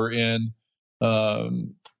that we're in,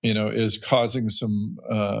 is causing some,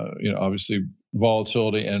 obviously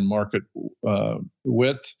volatility and market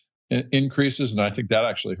width increases, and I think that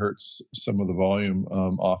actually hurts some of the volume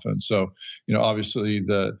often. So, obviously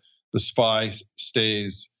the SPY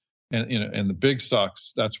stays, and the big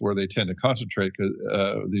stocks, that's where they tend to concentrate,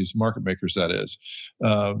 these market makers, that is.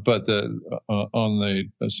 But on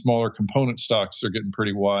the smaller component stocks, they're getting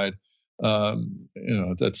pretty wide.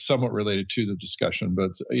 That's somewhat related to the discussion,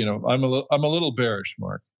 but I'm a little bearish,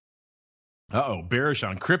 Mark. Bearish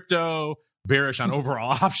on crypto, bearish on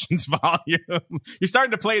overall options volume. You're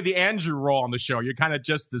starting to play the Andrew role on the show. You're kind of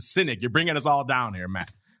just the cynic. You're bringing us all down here,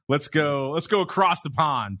 Matt. Let's go across the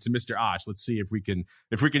pond to Mr. Ash. Let's see if we can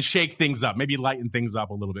shake things up, maybe lighten things up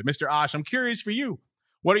a little bit. Mr. Ash, I'm curious for you.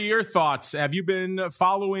 What are your thoughts? Have you been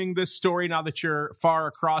following this story now that you're far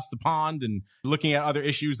across the pond and looking at other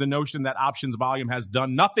issues? The notion that options volume has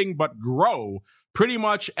done nothing but grow pretty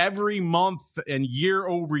much every month and year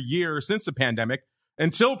over year since the pandemic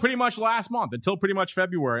until pretty much last month, until pretty much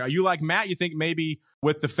February. Are you like Matt? You think maybe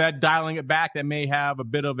with the Fed dialing it back, that may have a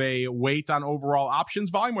bit of a weight on overall options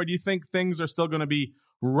volume? Or do you think things are still going to be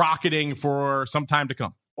rocketing for some time to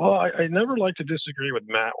come? Well, I never like to disagree with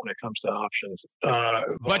Matt when it comes to options.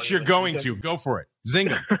 But you're going to. Go for it. Zing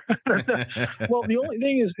 'em. Well, the only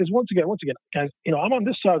thing is once again, guys, I'm on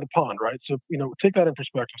this side of the pond, right? So, take that in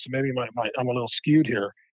perspective. So maybe I'm a little skewed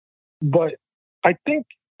here. But I think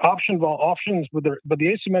options, but the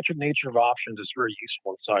asymmetric nature of options is very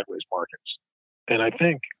useful in sideways markets. And I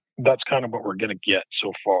think that's kind of what we're going to get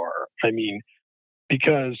so far. I mean,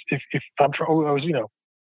 because if I'm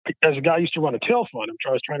as a guy who used to run a tail fund,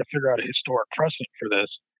 I was trying to figure out a historic precedent for this.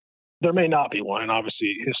 there may not be one, and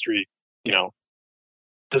obviously history,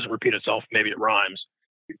 doesn't repeat itself. Maybe it rhymes.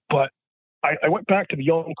 But I went back to the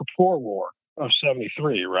Yom Kippur War of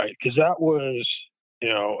 '73, right? Because that was,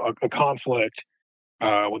 a conflict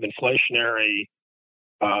with inflationary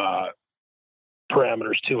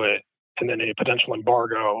parameters to it, and then a potential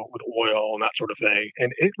embargo with oil and that sort of thing.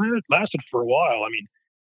 And it lasted for a while. I mean,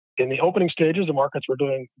 in the opening stages, the markets were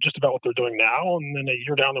doing just about what they're doing now, and then a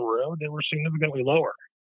year down the road, they were significantly lower.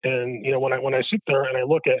 And when I sit there and I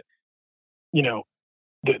look at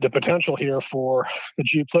the potential here for the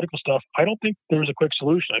geopolitical stuff, I don't think there's a quick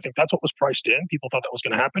solution. I think that's what was priced in. People thought that was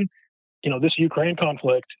going to happen. This Ukraine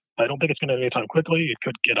conflict, I don't think it's going to end anytime quickly. It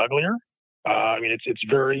could get uglier. It's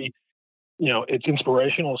very, it's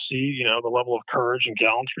inspirational to see, the level of courage and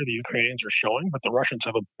gallantry the Ukrainians are showing, but the Russians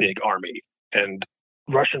have a big army, and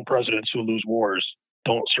Russian presidents who lose wars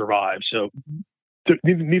don't survive. So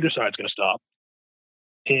neither side's going to stop.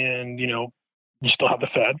 And, you still have the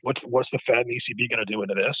Fed. What's the Fed and the ECB going to do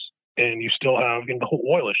into this? And you still have the whole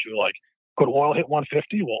oil issue. Like, could oil hit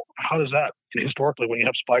 150? Well, how does that, historically, when you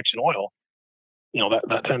have spikes in oil,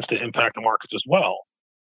 that tends to impact the markets as well.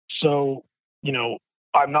 So,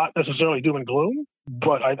 I'm not necessarily doom and gloom,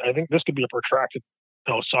 but I think this could be a protracted,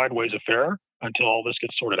 sideways affair until all this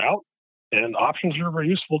gets sorted out. And options are a very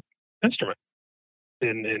useful instrument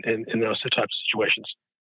in those types of situations.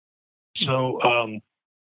 So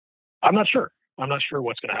I'm not sure. I'm not sure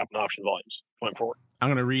what's going to happen to option volumes going forward. I'm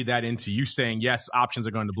going to read that into you saying, yes, options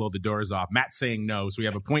are going to blow the doors off. Matt saying no. So we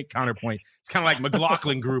have a point counterpoint. It's kind of like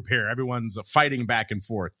McLaughlin group here. Everyone's fighting back and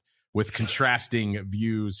forth with contrasting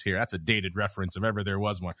views here. That's a dated reference if ever there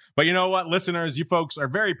was one. But you know what, listeners, you folks are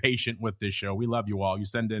very patient with this show. We love you all. You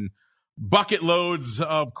send in bucket loads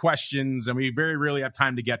of questions, and we very rarely have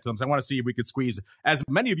time to get to them. So I want to see if we could squeeze as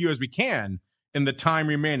many of you as we can in the time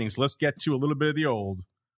remaining. So let's get to a little bit of the old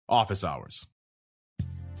office hours.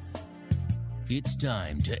 It's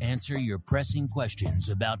time to answer your pressing questions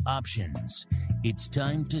about options. It's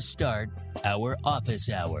time to start our office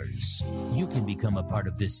hours. You can become a part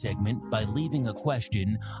of this segment by leaving a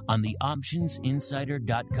question on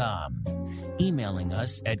theoptionsinsider.com, emailing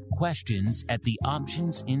us at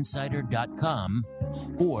questions@theoptionsinsider.com,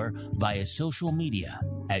 or via social media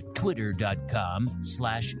at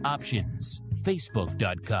twitter.com/options,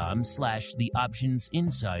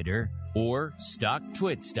 facebook.com/theoptionsinsider, or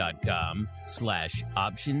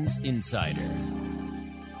stocktwits.com/optionsinsider.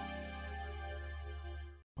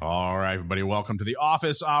 All right, everybody, welcome to the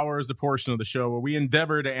office hours, the portion of the show where we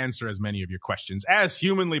endeavor to answer as many of your questions as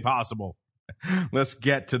humanly possible. Let's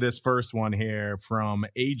get to this first one here from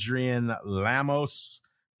Adrian Lamos.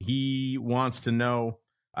 He wants to know,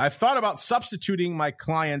 I've thought about substituting my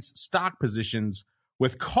clients' stock positions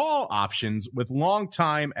with call options with long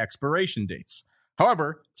time expiration dates.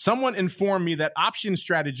 However, someone informed me that option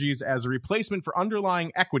strategies as a replacement for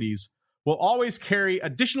underlying equities will always carry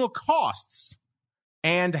additional costs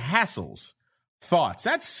and hassles. Thoughts?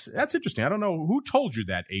 That's interesting. I don't know who told you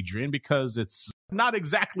that, Adrian, because it's not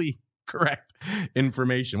exactly correct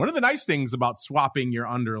information. One of the nice things about swapping your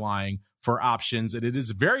underlying for options, it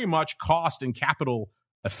is very much cost and capital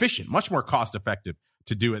efficient, much more cost effective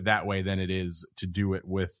to do it that way than it is to do it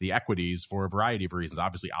with the equities for a variety of reasons.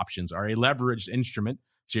 Obviously, options are a leveraged instrument,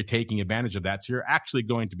 so you're taking advantage of that. So you're actually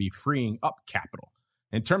going to be freeing up capital.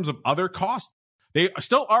 In terms of other costs, they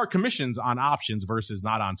still are commissions on options versus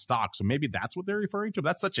not on stock. So maybe that's what they're referring to.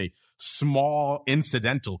 That's such a small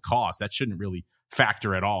incidental cost. That shouldn't really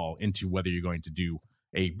factor at all into whether you're going to do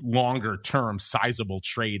a longer term sizable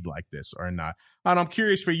trade like this or not. And I'm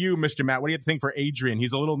curious for you, Mr. Matt, what do you think for Adrian?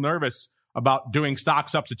 He's a little nervous about doing stock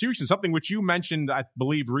substitution, something which you mentioned, I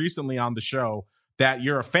believe, recently on the show that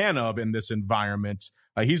you're a fan of in this environment.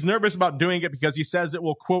 He's nervous about doing it because he says it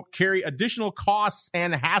will, quote, carry additional costs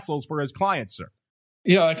and hassles for his clients, sir.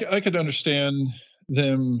 Yeah, I could understand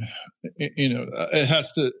them. It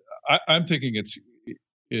has to. I'm thinking it's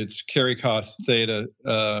carry cost theta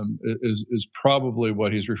is probably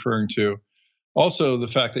what he's referring to. Also, the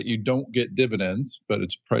fact that you don't get dividends, but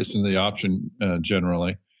it's priced in the option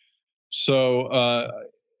generally. So,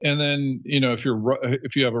 and then if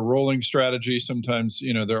you have a rolling strategy, sometimes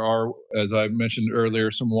there are, as I mentioned earlier,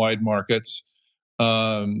 some wide markets.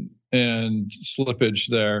 And slippage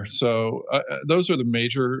there. So those are the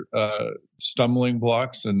major stumbling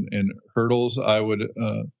blocks and hurdles I would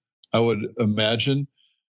imagine.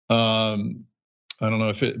 I don't know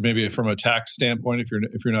if maybe from a tax standpoint, if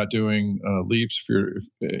you're not doing leaps,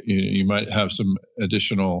 you might have some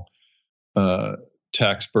additional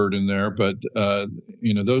tax burden there. But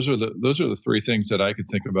those are the three things that I could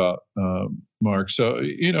think about, Mark. So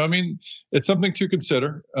I mean, it's something to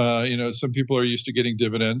consider. Some people are used to getting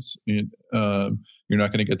dividends. You're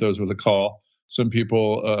not going to get those with a call. Some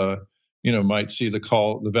people might see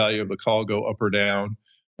the value of the call go up or down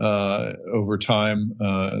over time.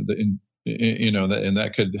 And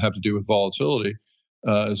that could have to do with volatility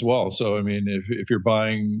as well. So I mean, if you're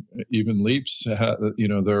buying even leaps,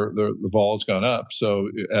 the vol's gone up. So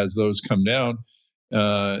as those come down,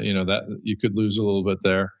 that you could lose a little bit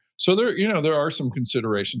there. So there are some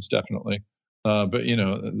considerations definitely. But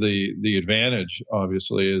the advantage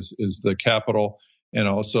obviously is the capital and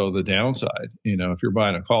also the downside. If you're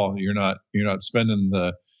buying a call, you're not spending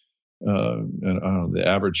the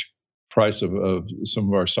average price of some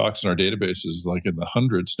of our stocks in our database is like in the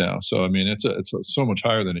hundreds now. So I mean, it's so much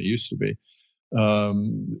higher than it used to be.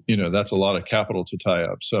 That's a lot of capital to tie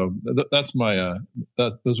up. So that's my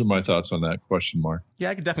those are my thoughts on that question, Mark. Yeah,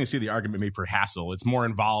 I can definitely see the argument made for hassle. It's more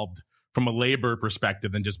involved from a labor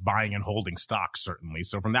perspective than just buying and holding stocks, certainly.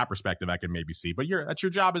 So from that perspective, I can maybe see. But that's your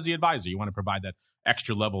job as the advisor. You want to provide that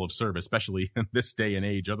extra level of service, especially in this day and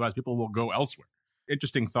age. Otherwise, people will go elsewhere.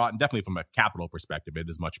 Interesting thought, and definitely from a capital perspective, it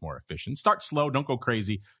is much more efficient. Start slow, don't go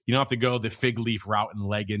crazy. You don't have to go the fig leaf route and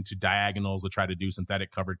leg into diagonals to try to do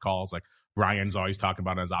synthetic covered calls like Brian's always talking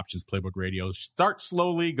about on his Options Playbook Radio. Start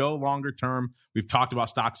slowly, go longer term. We've talked about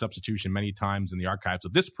stock substitution many times in the archives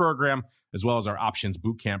of this program, as well as our Options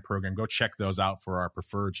Bootcamp program. Go check those out for our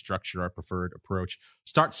preferred structure, our preferred approach.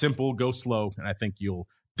 Start simple, go slow, and I think you'll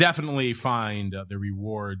definitely find the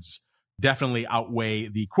rewards definitely outweigh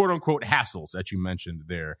the quote-unquote hassles that you mentioned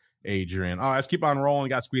there, Adrian. Oh, let's keep on rolling.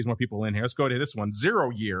 Got to squeeze more people in here. Let's go to this one.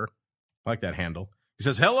 0 Year. I like that handle. He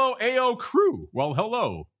says, hello, AO crew. Well,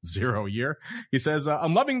 hello, 0 Year. He says,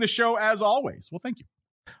 I'm loving the show as always. Well, thank you.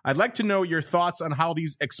 I'd like to know your thoughts on how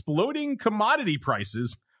these exploding commodity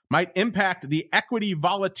prices might impact the equity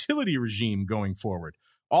volatility regime going forward.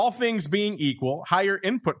 All things being equal, higher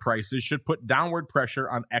input prices should put downward pressure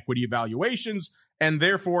on equity valuations and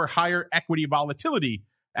therefore higher equity volatility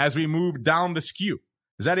as we move down the skew.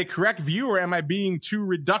 Is that a correct view, or am I being too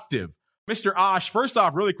reductive? Mr. Ash, first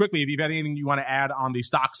off, really quickly, if you've had anything you want to add on the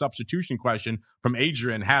stock substitution question from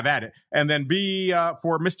Adrian, have at it. And then B,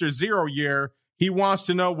 for Mr. 0 Year, he wants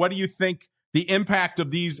to know, what do you think the impact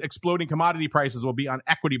of these exploding commodity prices will be on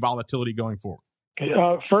equity volatility going forward?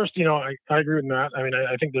 First, I agree with Matt. I mean,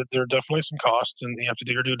 I think that there are definitely some costs, and you have to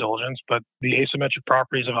do your due diligence, but the asymmetric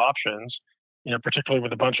properties of options, particularly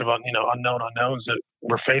with a bunch of unknown unknowns that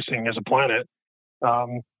we're facing as a planet,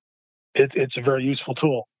 it's a very useful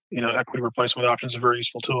tool. Equity replacement options is a very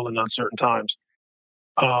useful tool in uncertain times.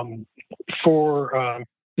 For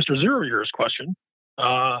Mr. 0 Year's question,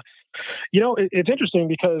 it's interesting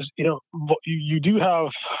because you do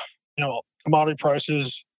have commodity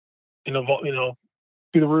prices through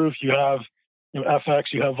the roof. You have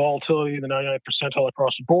FX, you have volatility in the 99th percentile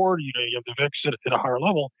across the board. You have the VIX at a higher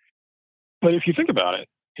level. But if you think about it,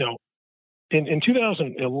 in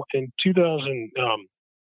 2000,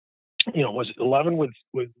 was it 11 with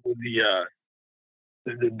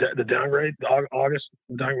the downgrade, the August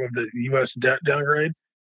downgrade of the U.S. debt downgrade,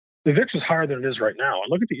 the VIX is higher than it is right now. And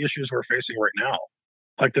look at the issues we're facing right now.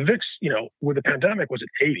 Like the VIX, with the pandemic was at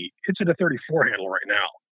 80. It's at a 34 handle right now.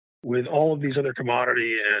 With all of these other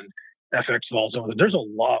commodity and FX volatility, there's a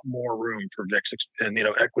lot more room for VIX and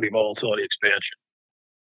equity volatility expansion,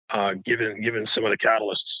 given some of the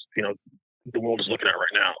catalysts the world is looking at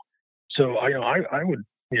right now. So I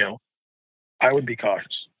would be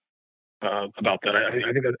cautious about that. I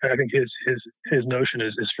think his notion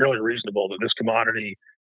is fairly reasonable that this commodity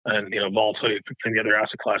and volatility and the other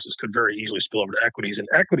asset classes could very easily spill over to equities. And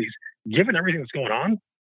equities, given everything that's going on,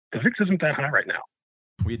 the VIX isn't that high right now.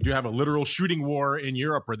 We do have a literal shooting war in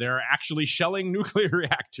Europe where they're actually shelling nuclear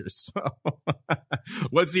reactors. So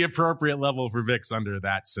what's the appropriate level for VIX under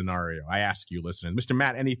that scenario? I ask you, listeners. Mr.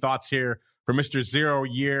 Matt, any thoughts here for Mr. 0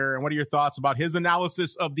 Year? And what are your thoughts about his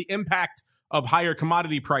analysis of the impact of higher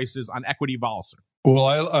commodity prices on equity vol, sir? Well,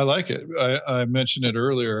 I like it. I mentioned it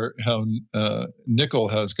earlier how nickel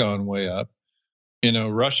has gone way up.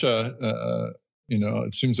 Russia,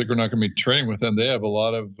 it seems like we're not going to be trading with them. They have a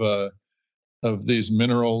lot of these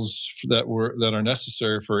minerals that are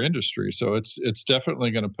necessary for industry. So it's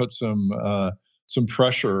definitely going to put some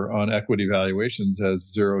pressure on equity valuations,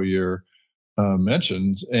 as 0 Year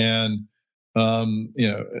mentioned. And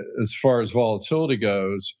as far as volatility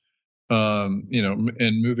goes,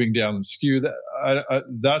 and moving down the skew,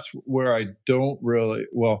 that's where I don't really,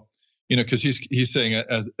 because he's saying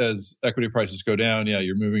as equity prices go down,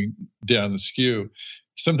 you're moving down the skew.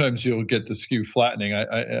 sometimes you'll get the skew flattening.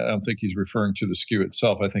 I don't think he's referring to the skew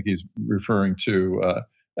itself. I think he's referring to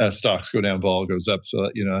as stocks go down, vol goes up. So,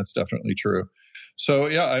 that's definitely true. So,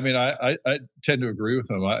 yeah, I mean, I tend to agree with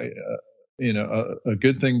him. A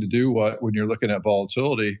good thing to do when you're looking at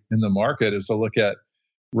volatility in the market is to look at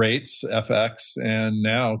rates, FX, and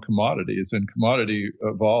now commodities. And commodity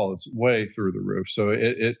vol is way through the roof. So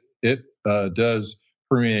it does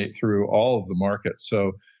permeate through all of the markets.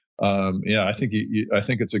 So I think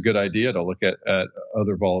it's a good idea to look at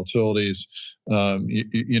other volatilities.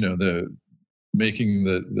 The making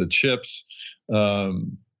the chips.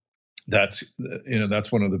 That's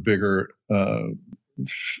one of the bigger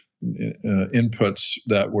inputs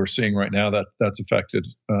that we're seeing right now that's affected,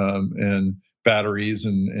 and batteries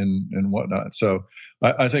and whatnot. So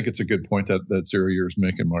I think it's a good point that Zero Year is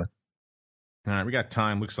making, Mark. All right, we got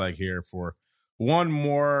time, looks like, here for one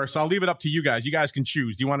more. So I'll leave it up to you guys. You guys can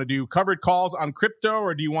choose. Do you want to do covered calls on crypto,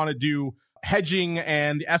 or do you want to do hedging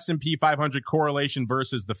and the S&P 500 correlation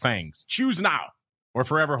versus the FAANGs? Choose now or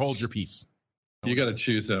forever hold your peace. You got to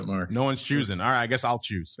choose that, Mark. No one's choosing. All right, I guess I'll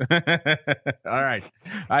choose. All right.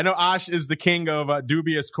 I know Ash is the king of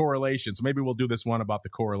dubious correlation, so maybe we'll do this one about the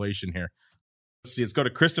correlation here. Let's see. Let's go to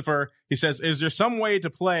Christopher. He says, is there some way to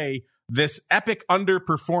play this epic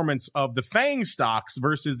underperformance of the FAANG stocks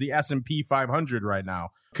versus the S&P 500 right now?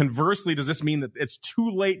 Conversely, does this mean that it's too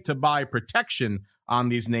late to buy protection on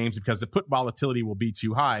these names because the put volatility will be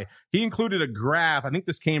too high? He included a graph. I think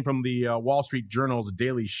this came from the Wall Street Journal's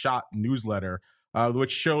Daily Shot newsletter,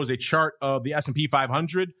 which shows a chart of the S&P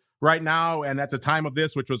 500 right now. And at the time of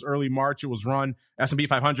this, which was early March, it was run. S&P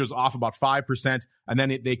 500 was off about 5%. And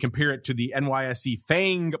then they compare it to the NYSE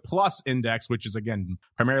FAANG Plus Index, which is, again,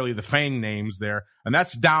 primarily the FAANG names there. And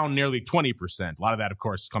that's down nearly 20%. A lot of that, of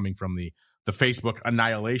course, coming from the Facebook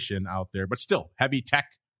annihilation out there. But still, heavy tech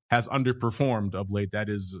has underperformed of late. That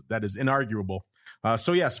is inarguable.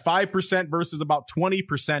 So yes, 5% versus about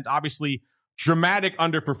 20%. Obviously, dramatic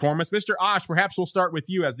underperformance. Mr. Ash, perhaps we'll start with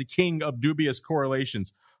you as the king of dubious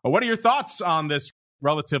correlations. What are your thoughts on this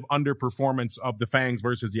relative underperformance of the FAANGs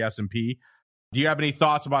versus the S&P? Do you have any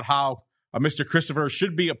thoughts about how Mr. Christopher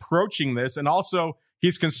should be approaching this? And also,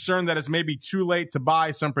 he's concerned that it's maybe too late to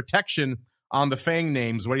buy some protection on the FAANG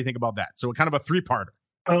names. What do you think about that? So kind of a three-parter.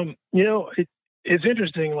 It's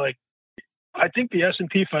interesting. Like, I think the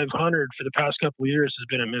S&P 500 for the past couple of years has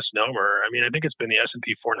been a misnomer. I mean, I think it's been the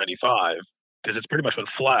S&P 495 because it's pretty much been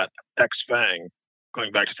flat ex-FAANG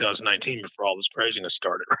going back to 2019 before all this craziness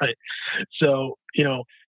started, right? So,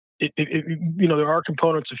 there are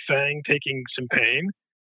components of FAANG taking some pain,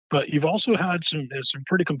 but you've also had some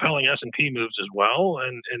pretty compelling S&P moves as well.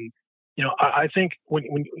 And I think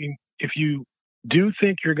if you do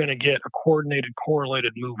think you're going to get a coordinated,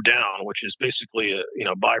 correlated move down, which is basically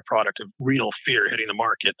a byproduct of real fear hitting the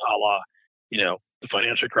market, a la the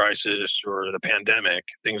financial crisis or the pandemic,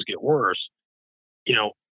 things get worse.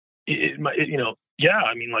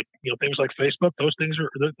 Things like Facebook, those things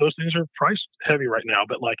are price heavy right now.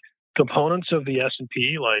 But like components of the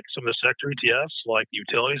S&P, like some of the sector ETFs, like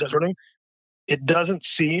utilities, that sort of thing, it doesn't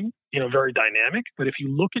seem very dynamic. But if you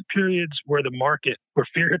look at periods where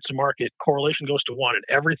fear hits the market, correlation goes to 1 and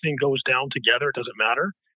everything goes down together, it doesn't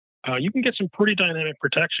matter. You can get some pretty dynamic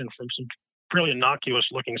protection from some fairly innocuous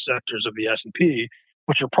looking sectors of the S&P,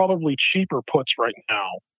 which are probably cheaper puts right now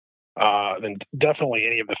than definitely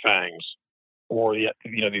any of the FAANGs or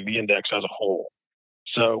the index as a whole.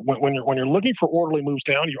 So when you're looking for orderly moves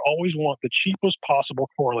down, you always want the cheapest possible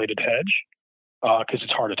correlated hedge because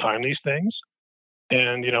it's hard to time these things.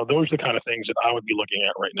 And those are the kind of things that I would be looking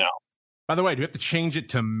at right now. By the way, do we have to change it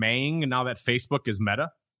to Mang now that Facebook is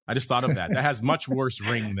Meta? I just thought of that. That has much worse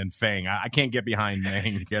ring than FAANG. I can't get behind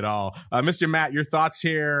Mang at all. Mr. Matt, your thoughts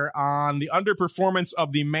here on the underperformance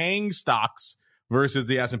of the Mang stocks versus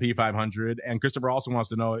the S&P 500. And Christopher also wants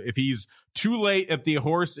to know if he's too late, if the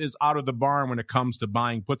horse is out of the barn when it comes to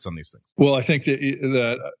buying puts on these things. Well, I think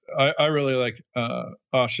that I really like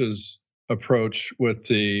Ash's approach with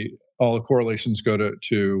all the correlations go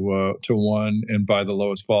to 1 and buy the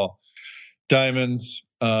lowest vol. Diamonds,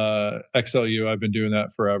 XLU, I've been doing that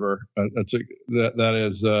forever. That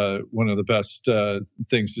is one of the best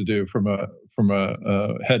things to do from a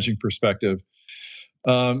hedging perspective.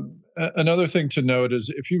 Another thing to note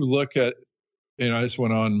is if you look at, I just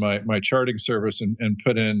went on my charting service and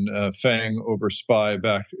put in FAANG over SPY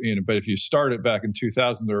back, but if you start it back in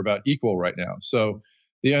 2000, they're about equal right now. So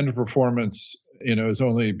the underperformance, is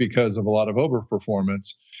only because of a lot of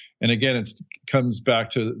overperformance. And again, it comes back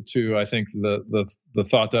to I think the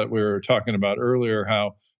thought that we were talking about earlier,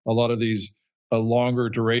 how a lot of these longer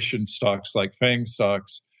duration stocks like FAANG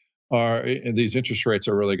stocks these interest rates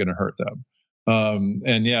are really going to hurt them.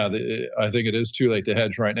 And yeah, I think it is too late to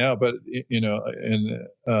hedge right now, but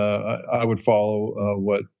I would follow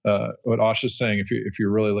what AASH is saying if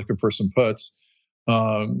you're really looking for some puts.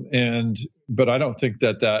 But I don't think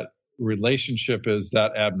that relationship is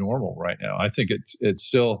that abnormal right now. I think it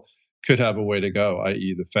still could have a way to go,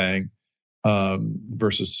 i.e. the FAANG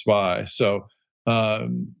versus SPY. So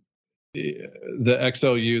the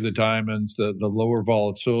XLU, the diamonds, the lower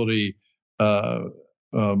volatility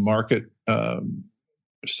market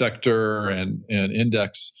sector and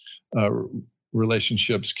index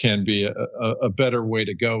relationships can be a better way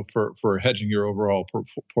to go for hedging your overall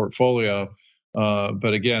portfolio.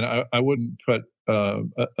 But again, I wouldn't put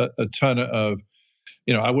a ton of,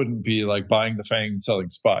 I wouldn't be like buying the FAANG and selling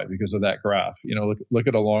SPY because of that graph. Look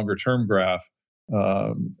at a longer term graph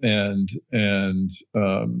and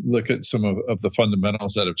look at some of the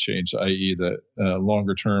fundamentals that have changed, i.e. the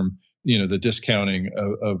longer term, the discounting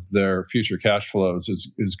of their future cash flows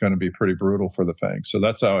is going to be pretty brutal for the FAANG. So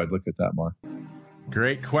that's how I'd look at that, Mark.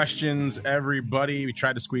 Great questions, everybody. We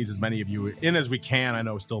tried to squeeze as many of you in as we can. I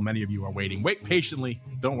know still many of you are waiting. Wait patiently.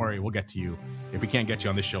 Don't worry. We'll get to you. If we can't get you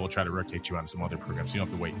on this show, we'll try to rotate you on some other programs. So you don't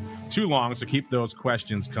have to wait too long. So keep those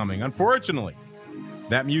questions coming. Unfortunately,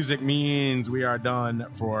 that music means we are done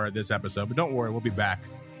for this episode. But don't worry. We'll be back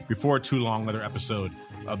before too long. Another episode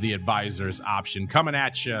of the Advisor's Option coming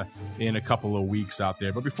at you in a couple of weeks out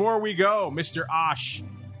there. But before we go, Mr. Osh,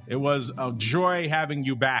 it was a joy having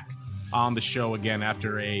you back on the show again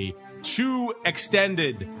after a too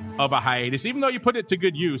extended of a hiatus, even though you put it to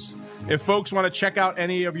good use. If folks want to check out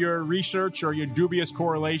any of your research or your dubious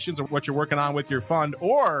correlations or what you're working on with your fund,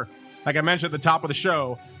 or like I mentioned at the top of the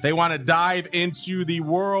show, they want to dive into the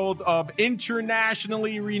world of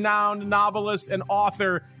internationally renowned novelist and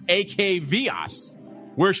author A.K. VYRAS,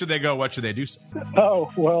 where should they go? What should they do?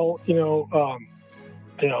 Oh, well,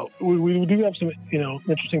 we do have some,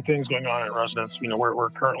 interesting things going on at Resonance. We're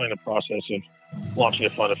currently in the process of launching a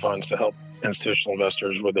fund of funds to help institutional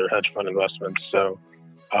investors with their hedge fund investments. So,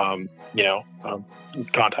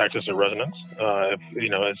 contact us at Resonance, as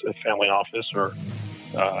a family office or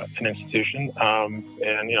an institution.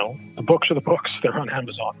 The books are the books. They're on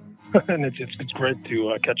Amazon. And it's great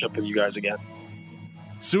to catch up with you guys again.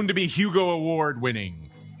 Soon to be Hugo Award winning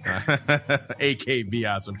A.K.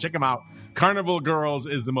 VYRAS. So check them out. Carnival Girls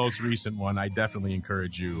is the most recent one. I definitely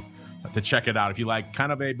encourage you to check it out if you like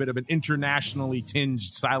kind of a bit of an internationally tinged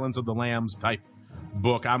Silence of the Lambs type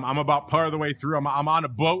book. I'm about part of the way through. I'm on a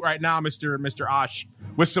boat right now, Mr. Osh,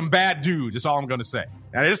 with some bad dudes. That's all I'm going to say.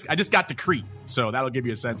 And I just got to Crete, so that'll give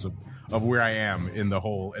you a sense of where I am in the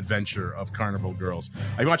whole adventure of Carnival Girls.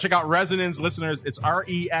 If you want to check out Resonanz, listeners, it's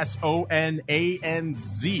RESONANZ,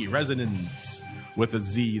 Resonanz with a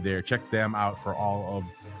Z there. Check them out for all of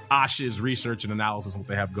Osh's research and analysis, what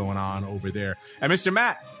they have going on over there. And Mr.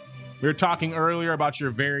 Matt, we were talking earlier about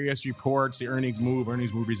your various reports, the earnings move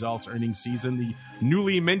results, earnings season, the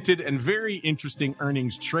newly minted and very interesting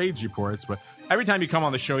earnings trades reports. But every time you come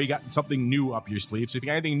on the show, you got something new up your sleeve. So if you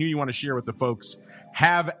got anything new you want to share with the folks,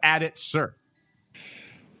 have at it, sir.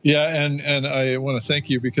 Yeah, and I want to thank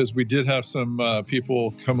you because we did have some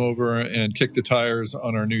people come over and kick the tires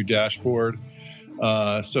on our new dashboard.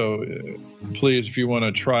 So please, if you want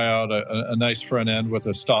to try out a nice front end with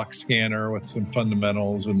a stock scanner with some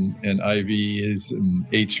fundamentals and IVs and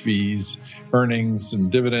HVs, earnings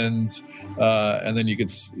and dividends, and then you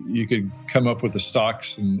could come up with the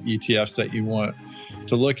stocks and ETFs that you want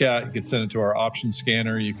to look at. You could send it to our option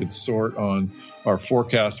scanner. You could sort on our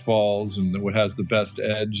forecast falls and what has the best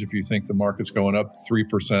edge if you think the market's going up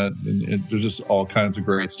 3%. And there's just all kinds of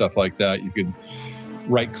great stuff like that. You could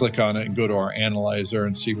right click on it and go to our analyzer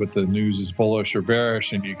and see what the news is bullish or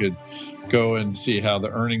bearish. And you could go and see how the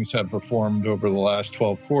earnings have performed over the last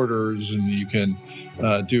 12 quarters. And you can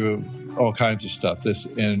do all kinds of stuff. This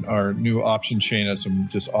in our new option chain has some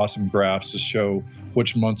just awesome graphs to show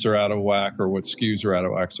which months are out of whack or what skews are out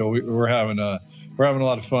of whack. So we're having a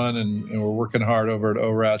lot of fun and we're working hard over at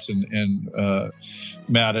ORATS and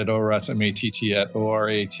Matt at ORATS, MATT at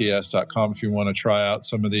ORATS.com if you want to try out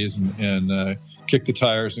some of these and kick the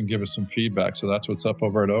tires and give us some feedback. So that's what's up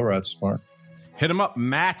over at ORATS, Mark. Hit him up,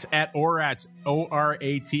 Matt at ORATS,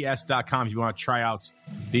 ORATS.com if you want to try out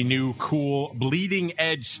the new cool bleeding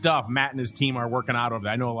edge stuff Matt and his team are working out over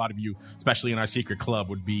there. I know a lot of you, especially in our secret club,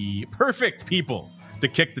 would be perfect people to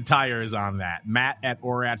kick the tires on that. Matt at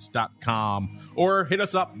ORATS.com or hit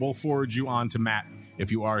us up. We'll forward you on to Matt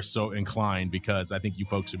if you are so inclined, because I think you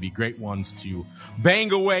folks would be great ones to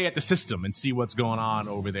bang away at the system and see what's going on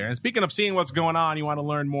over there. And speaking of seeing what's going on, you want to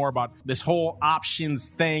learn more about this whole options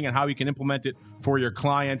thing and how you can implement it for your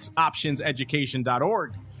clients.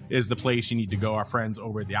 Optionseducation.org is the place you need to go. Our friends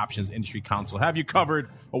over at the Options Industry Council have you covered.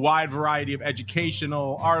 A wide variety of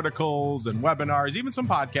educational articles and webinars, even some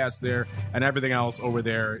podcasts there and everything else over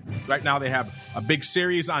there. Right now they have a big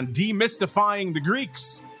series on demystifying the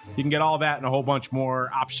Greeks. You can get all that and a whole bunch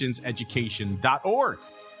more. Optionseducation.org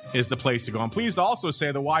is the place to go. I'm pleased to also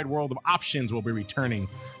say the wide world of options will be returning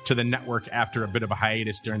to the network after a bit of a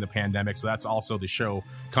hiatus during the pandemic. So that's also the show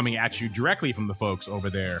coming at you directly from the folks over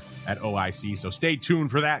there at OIC. So stay tuned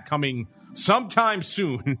for that coming sometime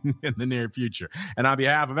soon in the near future. And on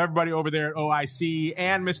behalf of everybody over there at OIC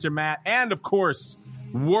and Mr. Matt, and of course,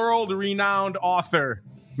 world-renowned author,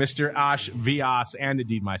 Mr. Ash Vyas, and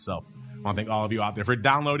indeed myself, I want to thank all of you out there for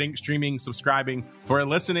downloading, streaming, subscribing, for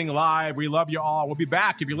listening live. We love you all. We'll be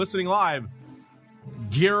back if you're listening live.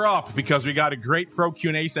 Gear up, because we got a great pro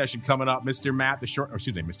Q&A session coming up. Mr.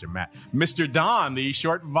 Don, the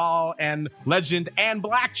short vol and legend and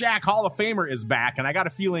blackjack Hall of Famer, is back, and I got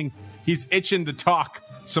a feeling he's itching to talk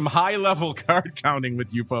some high-level card counting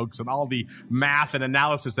with you folks and all the math and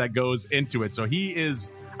analysis that goes into it. So he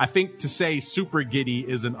is, I think to say super giddy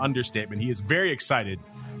is an understatement. He is very excited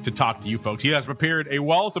to talk to you folks. He has prepared a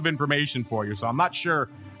wealth of information for you, so I'm not sure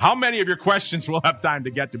how many of your questions we'll have time to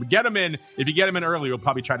get to. But get them in. If you get them in early, we'll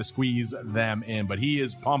probably try to squeeze them in. But he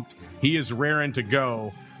is pumped. He is raring to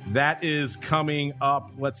go. That is coming up.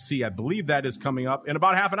 Let's see. I believe that is coming up in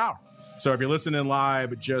about half an hour. So if you're listening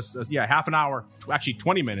live, just, half an hour, actually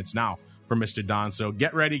 20 minutes now for Mr. Don. So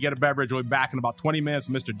get ready, get a beverage. We'll be back in about 20 minutes,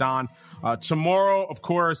 Mr. Don. Tomorrow, of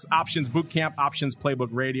course, Options Bootcamp, Options Playbook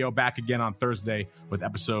Radio, back again on Thursday with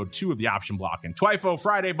episode 2 of the Option Block. And TWIFO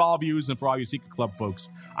Friday ball views, and for all you Secret Club folks,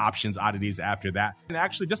 Options Oddities after that. And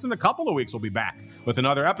actually, just in a couple of weeks, we'll be back with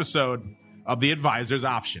another episode of The Advisor's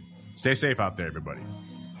Option. Stay safe out there, everybody.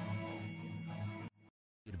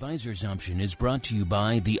 Advisor's Option is brought to you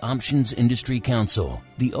by the Options Industry Council.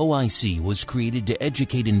 The OIC was created to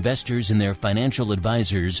educate investors and their financial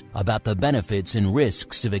advisors about the benefits and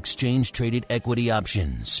risks of exchange-traded equity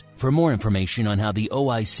options. For more information on how the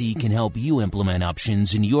OIC can help you implement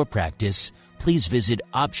options in your practice, please visit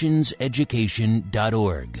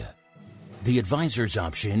optionseducation.org. The Advisor's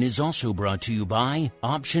Option is also brought to you by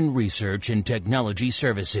Option Research and Technology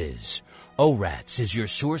Services. ORATS is your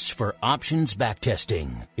source for options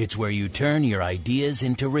backtesting. It's where you turn your ideas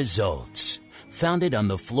into results. Founded on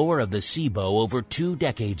the floor of the SIBO over 2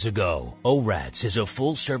 decades ago, ORATS is a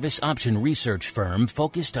full-service option research firm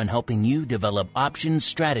focused on helping you develop options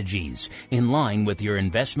strategies in line with your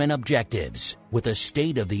investment objectives. With a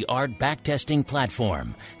state-of-the-art backtesting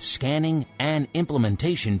platform, scanning, and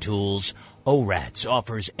implementation tools, ORATS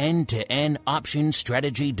offers end-to-end option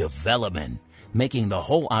strategy development, making the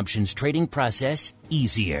whole options trading process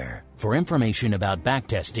easier. For information about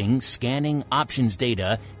backtesting, scanning options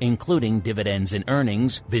data, including dividends and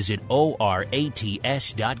earnings, visit ORATS.com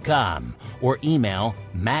or email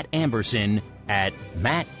Matt Amberson at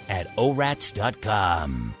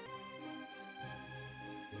matt@orats.com.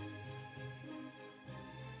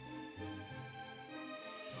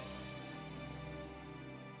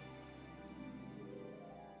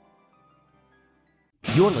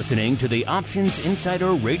 You're listening to the Options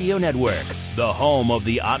Insider Radio Network, the home of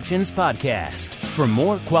the Options Podcast. For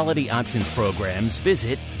more quality options programs,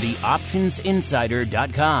 visit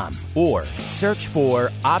theoptionsinsider.com or search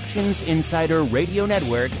for Options Insider Radio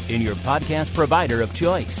Network in your podcast provider of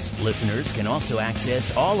choice. Listeners can also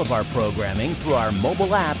access all of our programming through our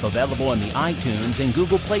mobile app available in the iTunes and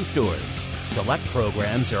Google Play stores. Select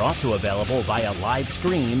programs are also available via live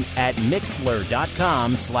stream at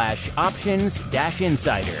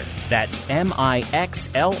mixlr.com/options-insider. That's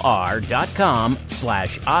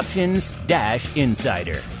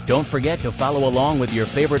mixlr.com/options-insider. Don't forget to follow along with your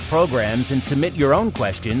favorite programs and submit your own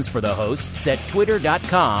questions for the hosts at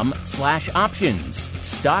twitter.com/options,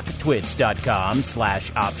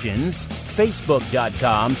 stocktwits.com/options,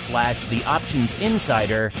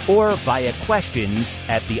 facebook.com/theoptionsinsider, or via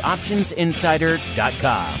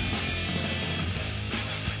questions@theoptionsinsider.com.